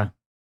 Yeah.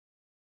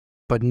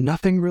 But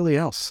nothing really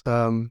else.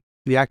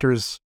 The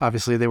actors,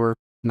 obviously, they were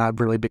not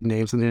really big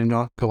names, and they did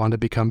not go on to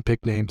become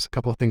big names. A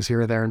couple of things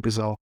here or there in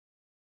Brazil.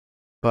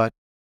 But,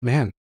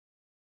 man,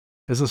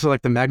 this is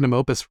like the magnum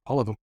opus for all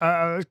of them.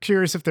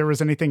 Curious if there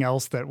was anything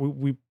else that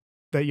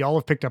that y'all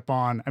have picked up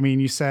on. I mean,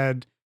 you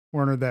said,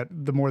 Werner, that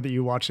the more that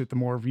you watch it, the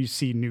more you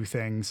see new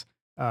things.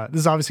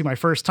 This is obviously my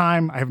first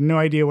time. I have no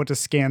idea what to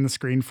scan the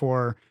screen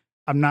for.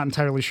 I'm not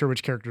entirely sure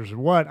which characters are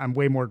what. I'm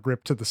way more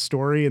gripped to the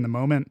story in the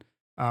moment.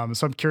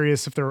 So I'm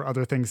curious if there were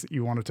other things that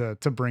you wanted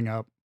to bring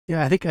up.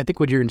 Yeah, I think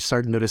what you're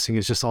starting noticing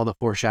is just all the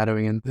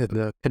foreshadowing and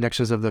the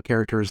connections of the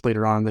characters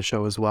later on in the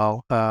show as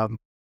well.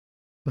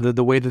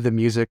 The way that the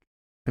music,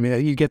 I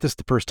mean, you get this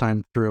the first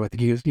time through. I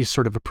think you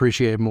sort of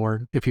appreciate it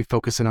more if you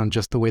focus in on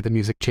just the way the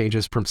music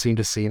changes from scene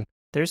to scene.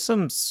 There's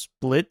some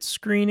split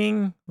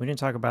screening. We didn't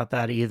talk about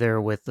that either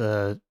with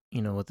the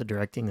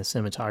directing, the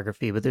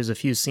cinematography, but there's a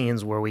few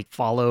scenes where we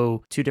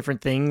follow 2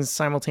 different things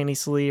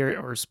simultaneously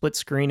or split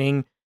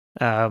screening.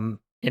 And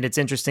it's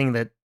interesting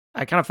that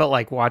I kind of felt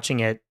like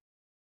watching it.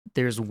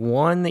 There's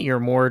one that you're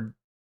more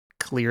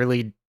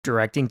clearly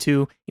directing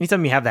to.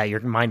 Anytime you have that,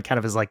 your mind kind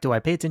of is like, do I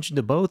pay attention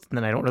to both? And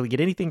then I don't really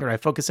get anything, or I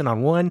focus in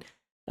on one.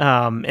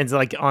 And so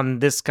like on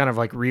this kind of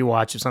like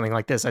rewatch of something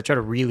like this, I try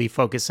to really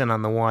focus in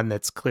on the one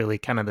that's clearly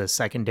kind of the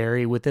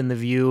secondary within the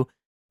view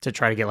to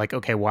try to get like,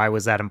 okay, why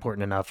was that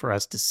important enough for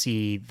us to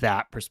see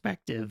that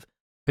perspective?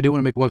 I do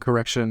want to make one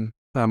correction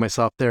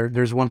myself there.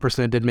 There's one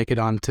person that did make it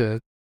on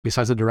to,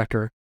 besides the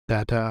director,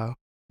 that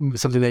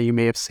something that you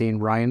may have seen,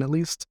 Ryan at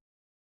least,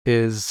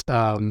 is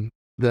the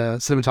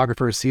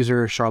cinematographer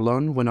Cesar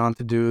Charlone went on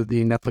to do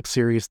the Netflix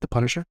series The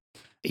Punisher.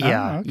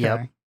 Yeah, okay.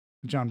 yep.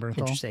 John Bernthal.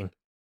 Interesting.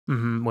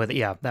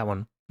 That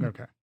one.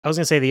 Okay. I was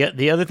going to say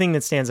the other thing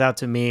that stands out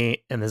to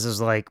me, and this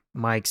is like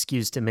my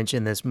excuse to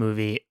mention this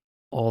movie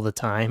all the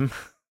time,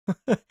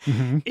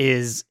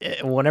 is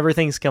whenever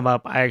things come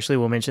up, I actually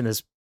will mention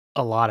this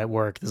a lot at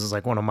work. This is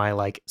like one of my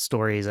like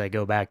stories I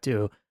go back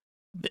to.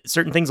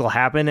 Certain things will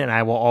happen, and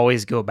I will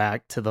always go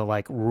back to the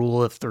like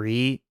rule of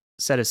 3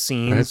 set of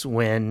scenes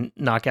when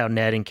Knockout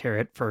Ned and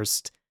Carrot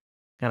first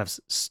kind of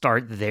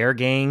start their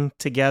gang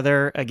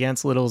together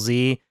against Little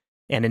Z.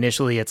 And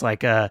initially it's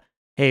like,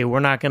 hey,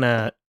 we're not going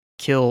to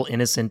kill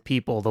innocent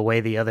people the way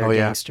the other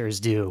gangsters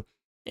do.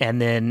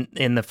 And then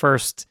in the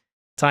first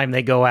time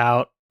they go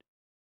out,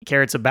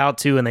 Carrot's about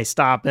to, and they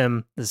stop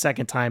him. The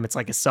second time it's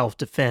like a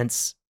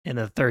self-defense. And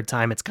the third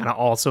time it's kind of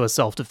also a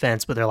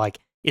self-defense, but they're like,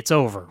 it's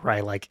over,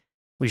 right? Like,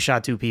 we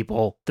shot 2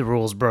 people, the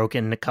rule's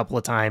broken a couple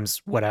of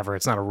times, whatever,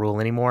 it's not a rule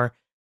anymore.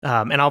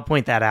 And I'll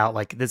point that out,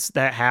 like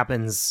that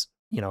happens,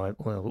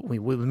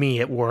 with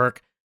me at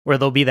work, where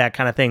there'll be that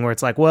kind of thing where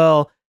it's like,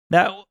 well,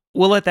 that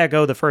we'll let that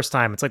go the first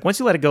time. It's like once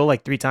you let it go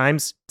like 3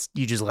 times,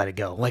 you just let it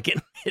go. Like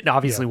it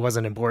obviously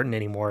wasn't important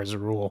anymore as a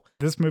rule.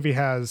 This movie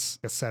has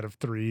a set of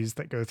 3s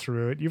that go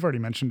through it. You've already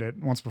mentioned it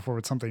once before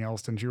with something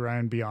else, didn't you,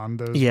 Ryan? Beyond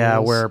those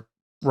rules? Where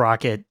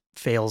Rocket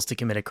fails to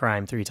commit a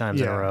crime 3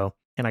 times in a row.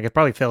 And I guess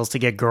probably fails to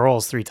get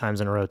girls 3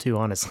 times in a row too,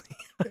 honestly.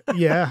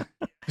 Yeah.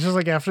 It's just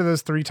like after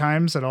those 3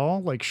 times at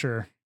all, like,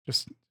 sure,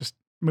 just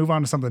move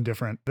on to something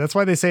different. That's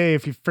why they say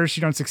if you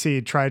don't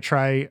succeed,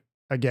 try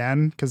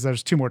again, because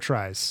there's 2 more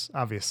tries,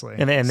 obviously.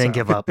 And then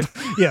give up.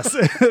 Yes.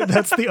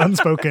 That's the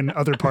unspoken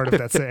other part of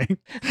that saying.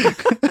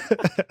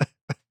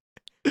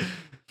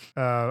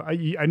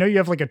 I know you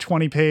have like a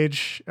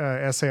 20-page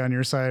essay on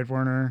your side,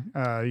 Werner.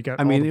 You got.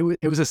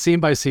 It was a scene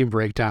by scene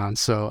breakdown,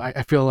 so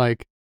I feel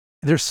like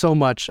there's so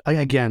much.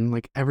 Again,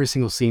 like every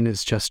single scene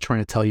is just trying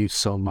to tell you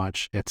so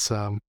much. It's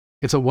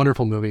a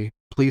wonderful movie.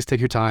 Please take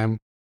your time,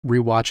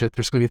 rewatch it.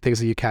 There's going to be things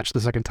that you catch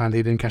the second time that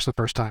you didn't catch the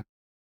first time,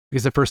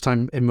 because the first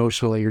time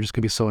emotionally you're just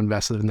going to be so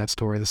invested in that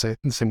story the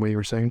same way you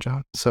were saying,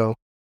 John. So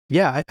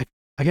yeah,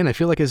 I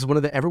feel like it's one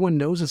of the everyone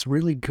knows it's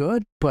really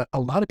good, but a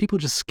lot of people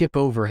just skip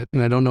over it,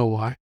 and I don't know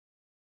why.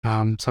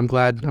 So I'm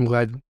glad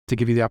to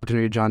give you the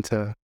opportunity, John,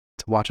 to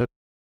watch it.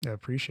 Yeah,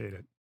 appreciate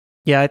it.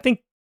 Yeah, I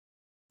think,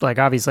 like,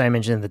 obviously I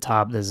mentioned at the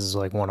top, this is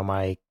like one of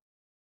my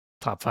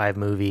top 5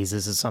 movies.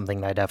 This is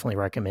something that I definitely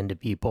recommend to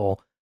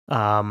people.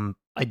 I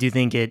do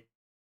think it,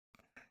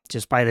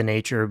 just by the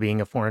nature of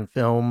being a foreign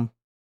film,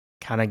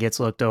 kind of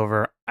gets looked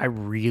over. I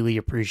really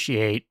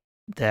appreciate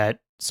that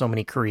so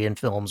many Korean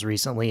films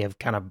recently have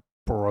kind of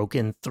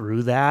broken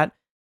through that.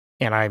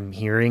 And I'm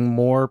hearing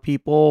more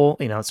people,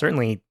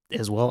 certainly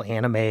as well,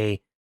 anime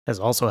has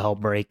also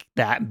helped break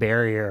that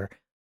barrier.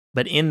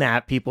 But in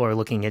that, people are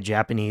looking at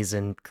Japanese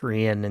and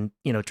Korean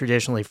and,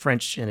 traditionally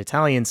French and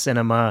Italian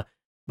cinema.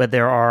 But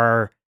there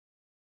are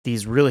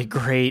these really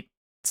great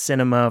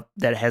cinema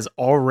that has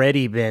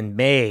already been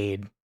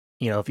made,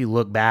 if you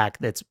look back,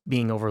 that's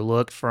being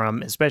overlooked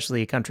from,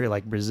 especially a country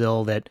like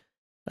Brazil that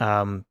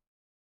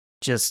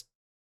just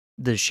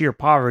the sheer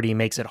poverty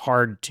makes it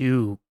hard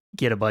to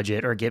get a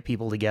budget or get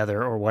people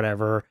together or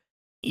whatever.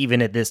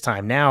 Even at this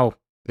time now,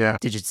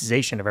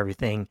 digitization of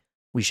everything,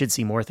 we should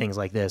see more things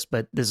like this.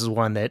 But this is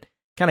one that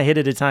kind of hit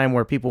at a time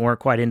where people weren't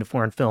quite into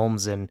foreign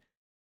films, and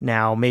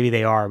now maybe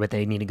they are, but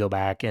they need to go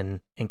back and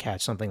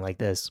catch something like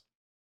this.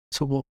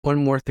 So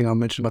one more thing I'll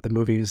mention about the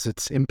movie is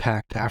its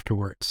impact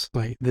afterwards.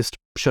 Like, this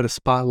shed a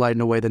spotlight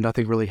in a way that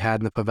nothing really had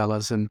in the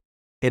favelas, and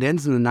it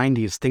ends in the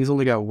 90s. Things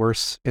only got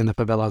worse in the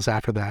favelas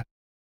after that.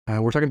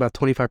 We're talking about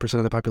 25%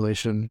 of the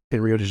population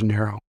in Rio de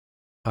Janeiro.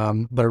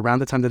 But around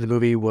the time that the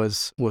movie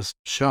was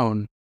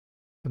shown,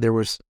 there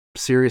was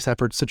serious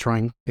efforts to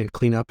try and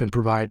clean up and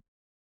provide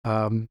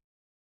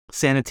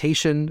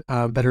sanitation,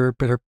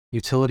 better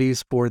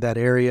utilities for that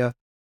area.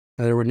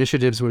 There were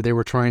initiatives where they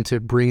were trying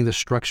to bring the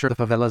structure of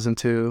the favelas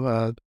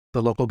into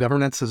the local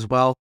governance as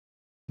well.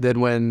 Then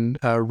when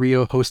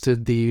Rio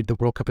hosted the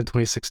World Cup in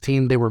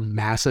 2016, there were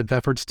massive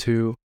efforts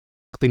to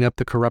clean up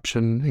the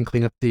corruption and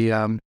clean up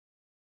the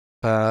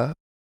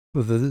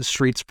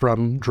streets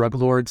from drug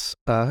lords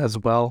as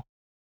well.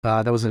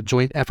 That was a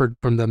joint effort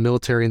from the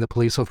military and the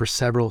police over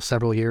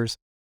several years.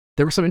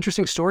 There were some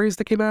interesting stories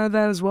that came out of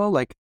that as well.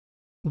 Like,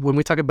 when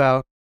we talk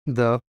about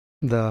the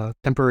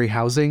temporary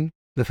housing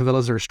the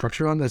favelas are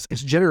structured on, it's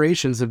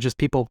generations of just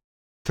people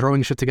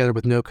throwing shit together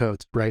with no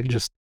codes, right?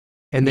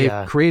 And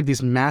they've created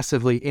these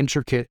massively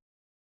intricate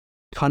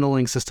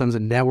tunneling systems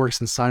and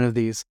networks inside of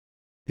these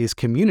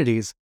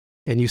communities.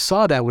 And you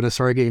saw that when it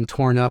started getting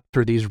torn up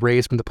through these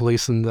raids from the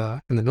police and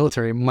the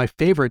military. My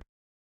favorite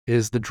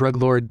is the drug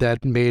lord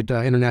that made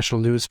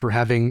international news for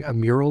having a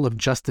mural of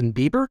Justin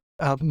Bieber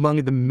among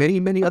the many,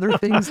 many other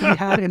things he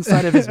had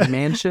inside of his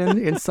mansion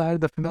inside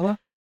of the favela.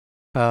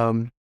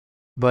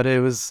 But it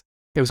was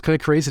kind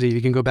of crazy.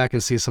 You can go back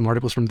and see some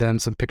articles from then,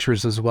 some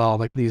pictures as well,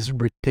 like these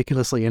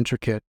ridiculously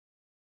intricate,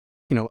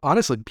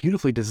 honestly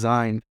beautifully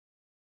designed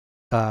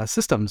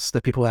systems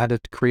that people had to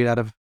create out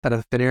of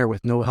thin air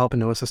with no help and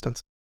no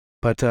assistance.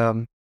 But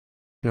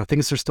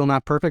things are still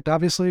not perfect,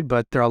 obviously,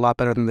 but they're a lot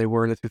better than they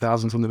were in the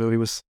 2000s when the movie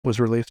was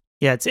released.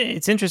 Yeah,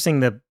 it's interesting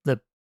the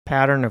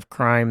pattern of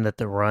crime that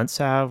the runts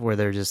have, where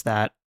they're just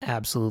that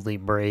absolutely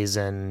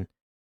brazen.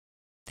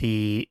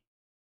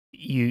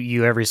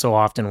 You every so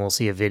often will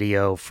see a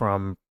video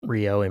from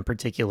Rio in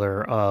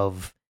particular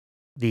of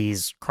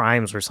these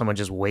crimes where someone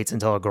just waits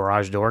until a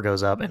garage door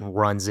goes up and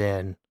runs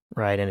in,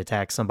 right, and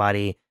attacks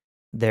somebody.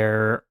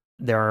 There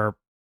are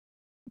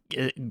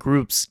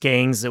groups,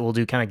 gangs that will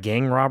do kind of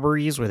gang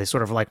robberies where they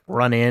sort of like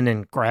run in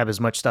and grab as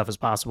much stuff as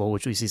possible,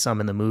 which we see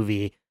some in the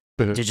movie,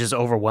 to just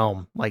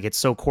overwhelm. Like, it's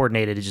so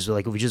coordinated. It's just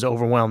like, if we just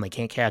overwhelm, they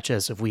can't catch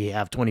us. If we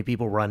have 20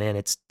 people run in,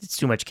 it's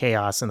too much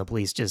chaos, and the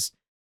police just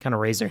kind of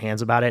raise their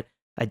hands about it.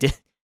 I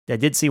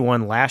did see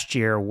one last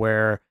year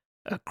where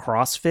a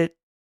CrossFit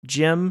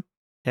gym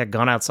had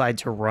gone outside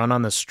to run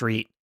on the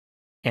street,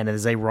 and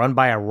as they run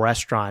by a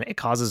restaurant, it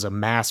causes a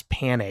mass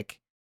panic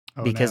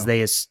because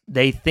no.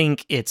 they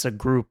think it's a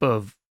group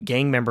of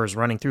gang members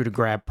running through to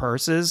grab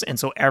purses, and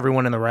so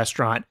everyone in the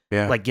restaurant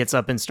like gets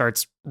up and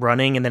starts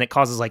running, and then it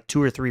causes like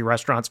 2 or 3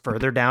 restaurants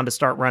further down to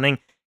start running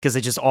because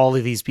it's just all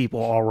of these people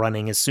all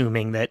running,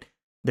 assuming that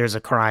there's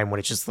a crime when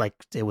it's just like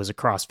it was a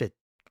CrossFit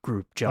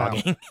group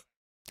jogging. Wow.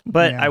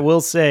 But I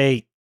will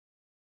say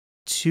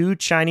 2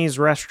 Chinese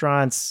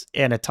restaurants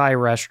and a Thai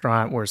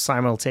restaurant were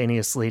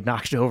simultaneously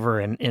knocked over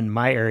in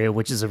my area,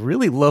 which is a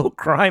really low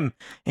crime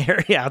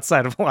area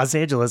outside of Los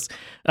Angeles.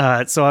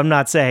 So I'm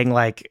not saying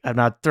like, I'm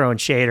not throwing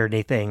shade or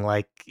anything,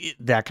 like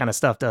that kind of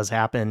stuff does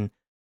happen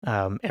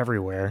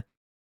everywhere.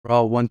 We're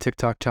all one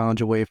TikTok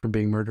challenge away from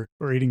being murdered.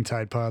 Or eating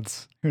Tide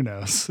Pods. Who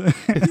knows?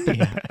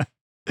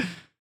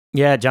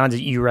 Yeah, John,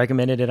 you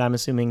recommended it, I'm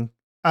assuming?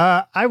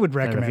 I would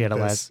recommend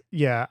this.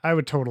 Yeah, I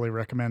would totally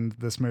recommend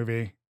this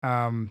movie.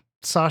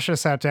 Sasha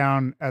sat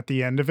down at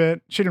the end of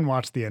it. She didn't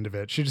watch the end of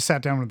it. She just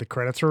sat down when the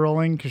credits were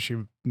rolling because she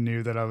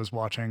knew that I was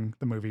watching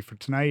the movie for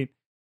tonight.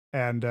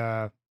 And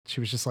she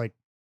was just like,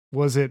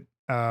 was it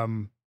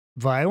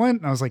violent?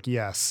 And I was like,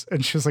 yes.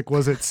 And she was like,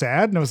 was it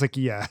sad? And I was like,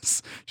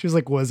 yes. She was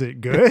like, was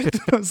it good?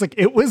 I was like,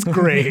 it was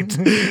great.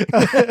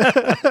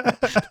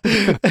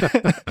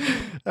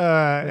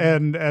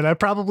 And I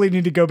probably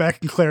need to go back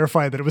and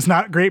clarify that it was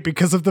not great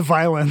because of the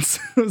violence.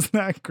 It was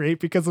not great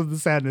because of the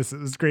sadness. It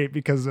was great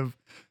because of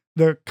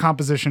the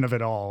composition of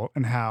it all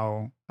and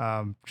how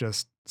it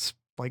just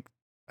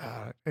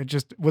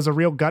was a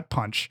real gut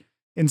punch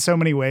in so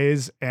many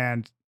ways,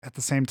 and at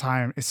the same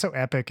time it's so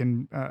epic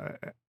and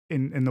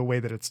in the way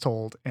that it's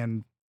told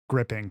and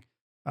gripping.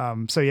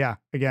 So yeah,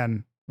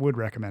 again, would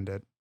recommend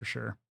it for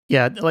sure.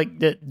 Yeah, like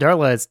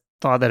Darla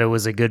thought that it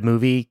was a good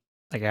movie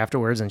like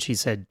afterwards, and she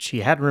said she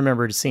had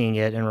remembered seeing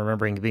it and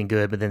remembering it being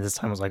good, but then this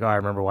time was like, oh, I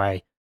remember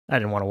why I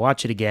didn't want to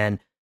watch it again.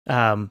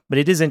 But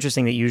it is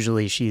interesting that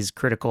usually she's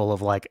critical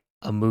of like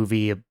a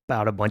movie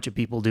about a bunch of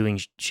people doing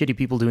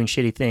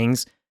shitty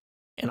things.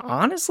 And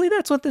honestly,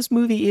 that's what this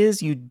movie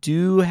is. You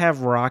do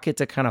have Rocket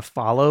to kind of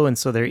follow. And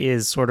so there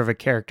is sort of a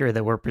character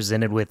that we're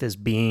presented with as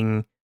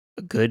being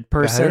a good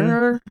person.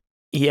 Better?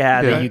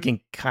 Yeah, that you can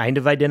kind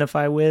of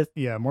identify with.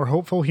 Yeah, more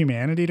hopeful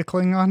humanity to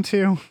cling on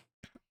to.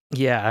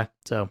 Yeah.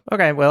 So,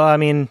 okay. Well, I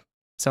mean,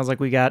 sounds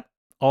like we got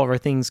all of our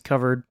things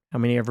covered. How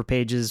many ever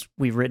pages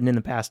we've written in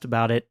the past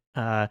about it.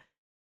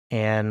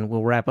 And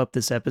we'll wrap up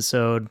this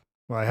episode.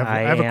 Well, I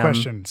have a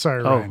question.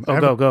 Sorry, Ryan.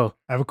 Go.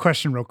 I have a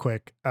question real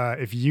quick.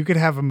 If you could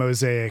have a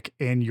mosaic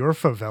in your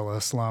favela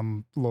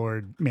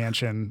slumlord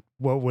mansion,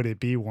 what would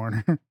it be,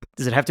 Werner?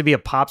 Does it have to be a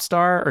pop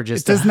star or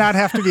just... It does not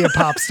have to be a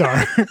pop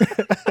star.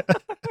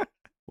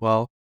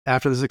 Well,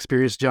 after this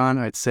experience, John,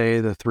 I'd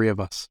say the 3 of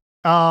us.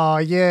 Oh,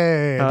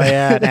 yay. Oh,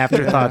 yeah, an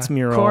Afterthoughts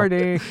mural.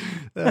 Cordy.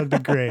 That would be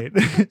great.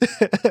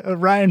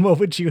 Ryan, what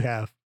would you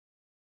have?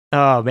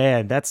 Oh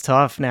man, that's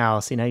tough now.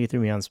 See, now you threw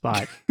me on the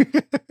spot.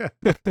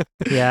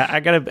 Yeah, I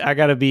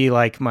gotta be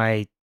like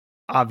my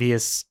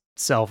obvious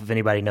self. If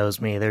anybody knows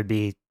me, there'd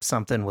be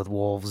something with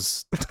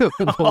wolves.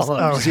 Wolves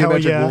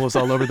wolves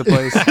all over the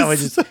place. I would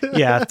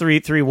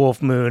just, three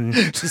wolf moon,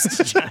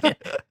 just giant.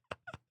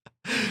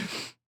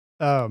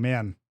 Oh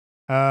man.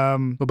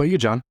 What about you,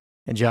 John?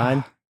 And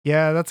John?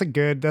 Yeah, that's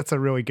a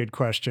really good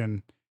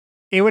question.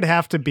 It would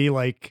have to be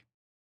like,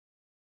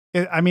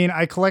 I mean,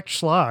 I collect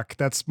schlock.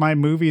 That's my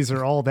movies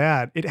are all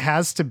that. It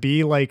has to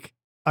be like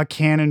a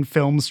Canon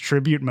Films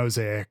tribute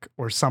mosaic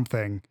or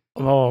something.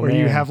 Oh, where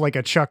man. you have like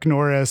a Chuck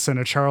Norris and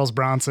a Charles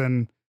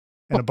Bronson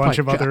and a bunch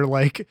of other,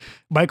 like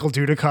Michael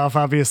Dudikoff,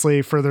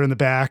 obviously further in the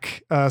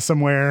back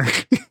somewhere.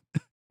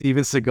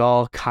 Steven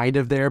Seagal kind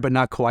of there, but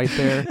not quite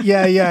there.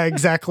 Yeah,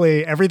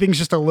 exactly. Everything's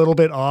just a little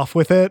bit off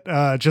with it,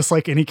 just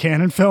like any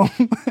Canon film.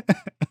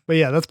 But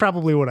yeah, that's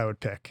probably what I would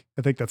pick.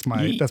 I think that's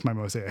my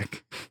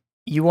mosaic.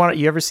 You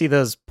ever see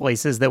those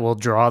places that will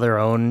draw their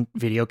own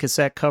video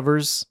cassette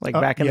covers, like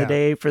back in the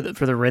day for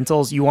the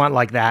rentals? You want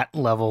like that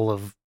level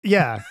of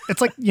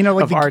it's like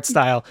like of art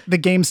style. The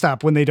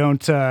GameStop when they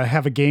don't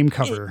have a game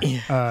cover,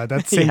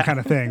 that same kind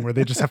of thing where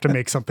they just have to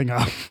make something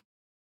up.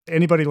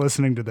 Anybody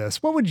listening to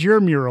this, what would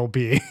your mural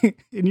be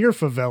in your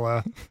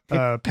favela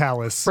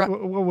palace?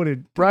 What would it?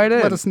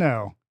 Let us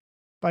know,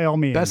 by all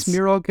means. Best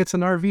mural gets an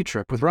RV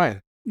trip with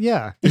Ryan.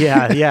 Yeah,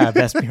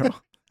 best mural.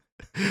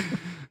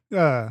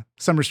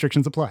 Some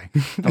restrictions apply.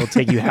 I will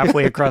take you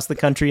halfway across the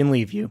country and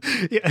leave you.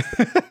 Yeah.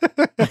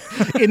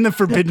 In the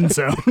forbidden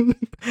zone.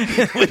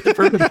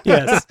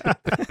 Yes.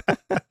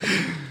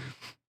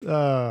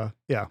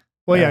 Yeah.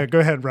 Well, yeah, go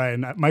ahead,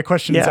 Ryan. My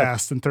question is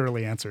asked and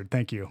thoroughly answered.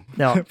 Thank you.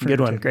 No, good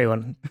one. Great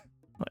one.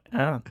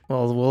 Well,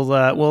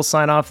 we'll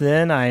sign off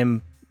then. I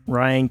am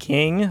Ryan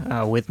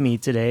King. With me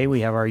today,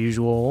 we have our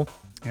usual...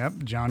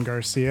 Yep, John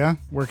Garcia,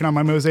 working on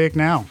my mosaic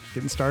now,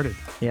 getting started.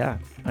 Yeah,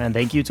 and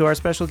thank you to our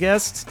special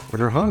guest,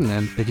 Werner Hung,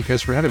 and thank you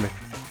guys for having me.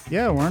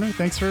 Yeah, Werner,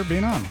 thanks for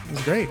being on. It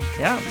was great.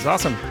 Yeah, it was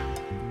awesome.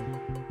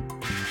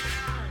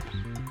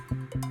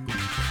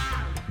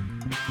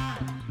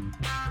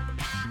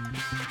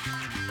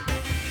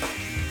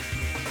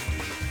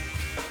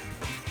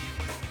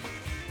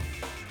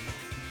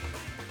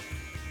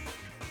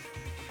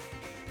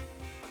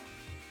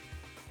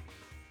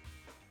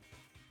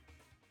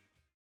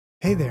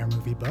 Hey there,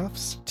 movie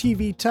buffs,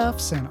 TV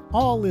toughs, and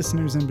all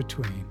listeners in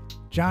between.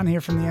 John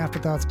here from the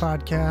Afterthoughts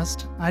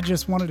podcast. I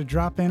just wanted to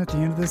drop in at the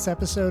end of this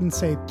episode and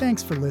say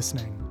thanks for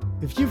listening.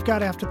 If you've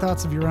got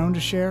afterthoughts of your own to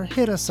share,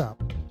 hit us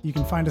up. You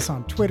can find us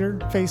on Twitter,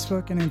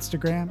 Facebook, and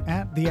Instagram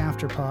at The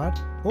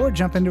Afterpod, or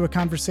jump into a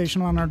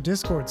conversation on our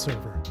Discord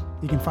server.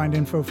 You can find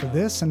info for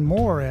this and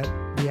more at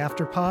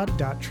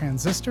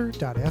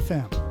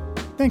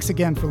theafterpod.transistor.fm. Thanks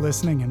again for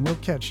listening, and we'll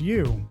catch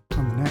you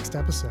on the next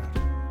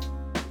episode.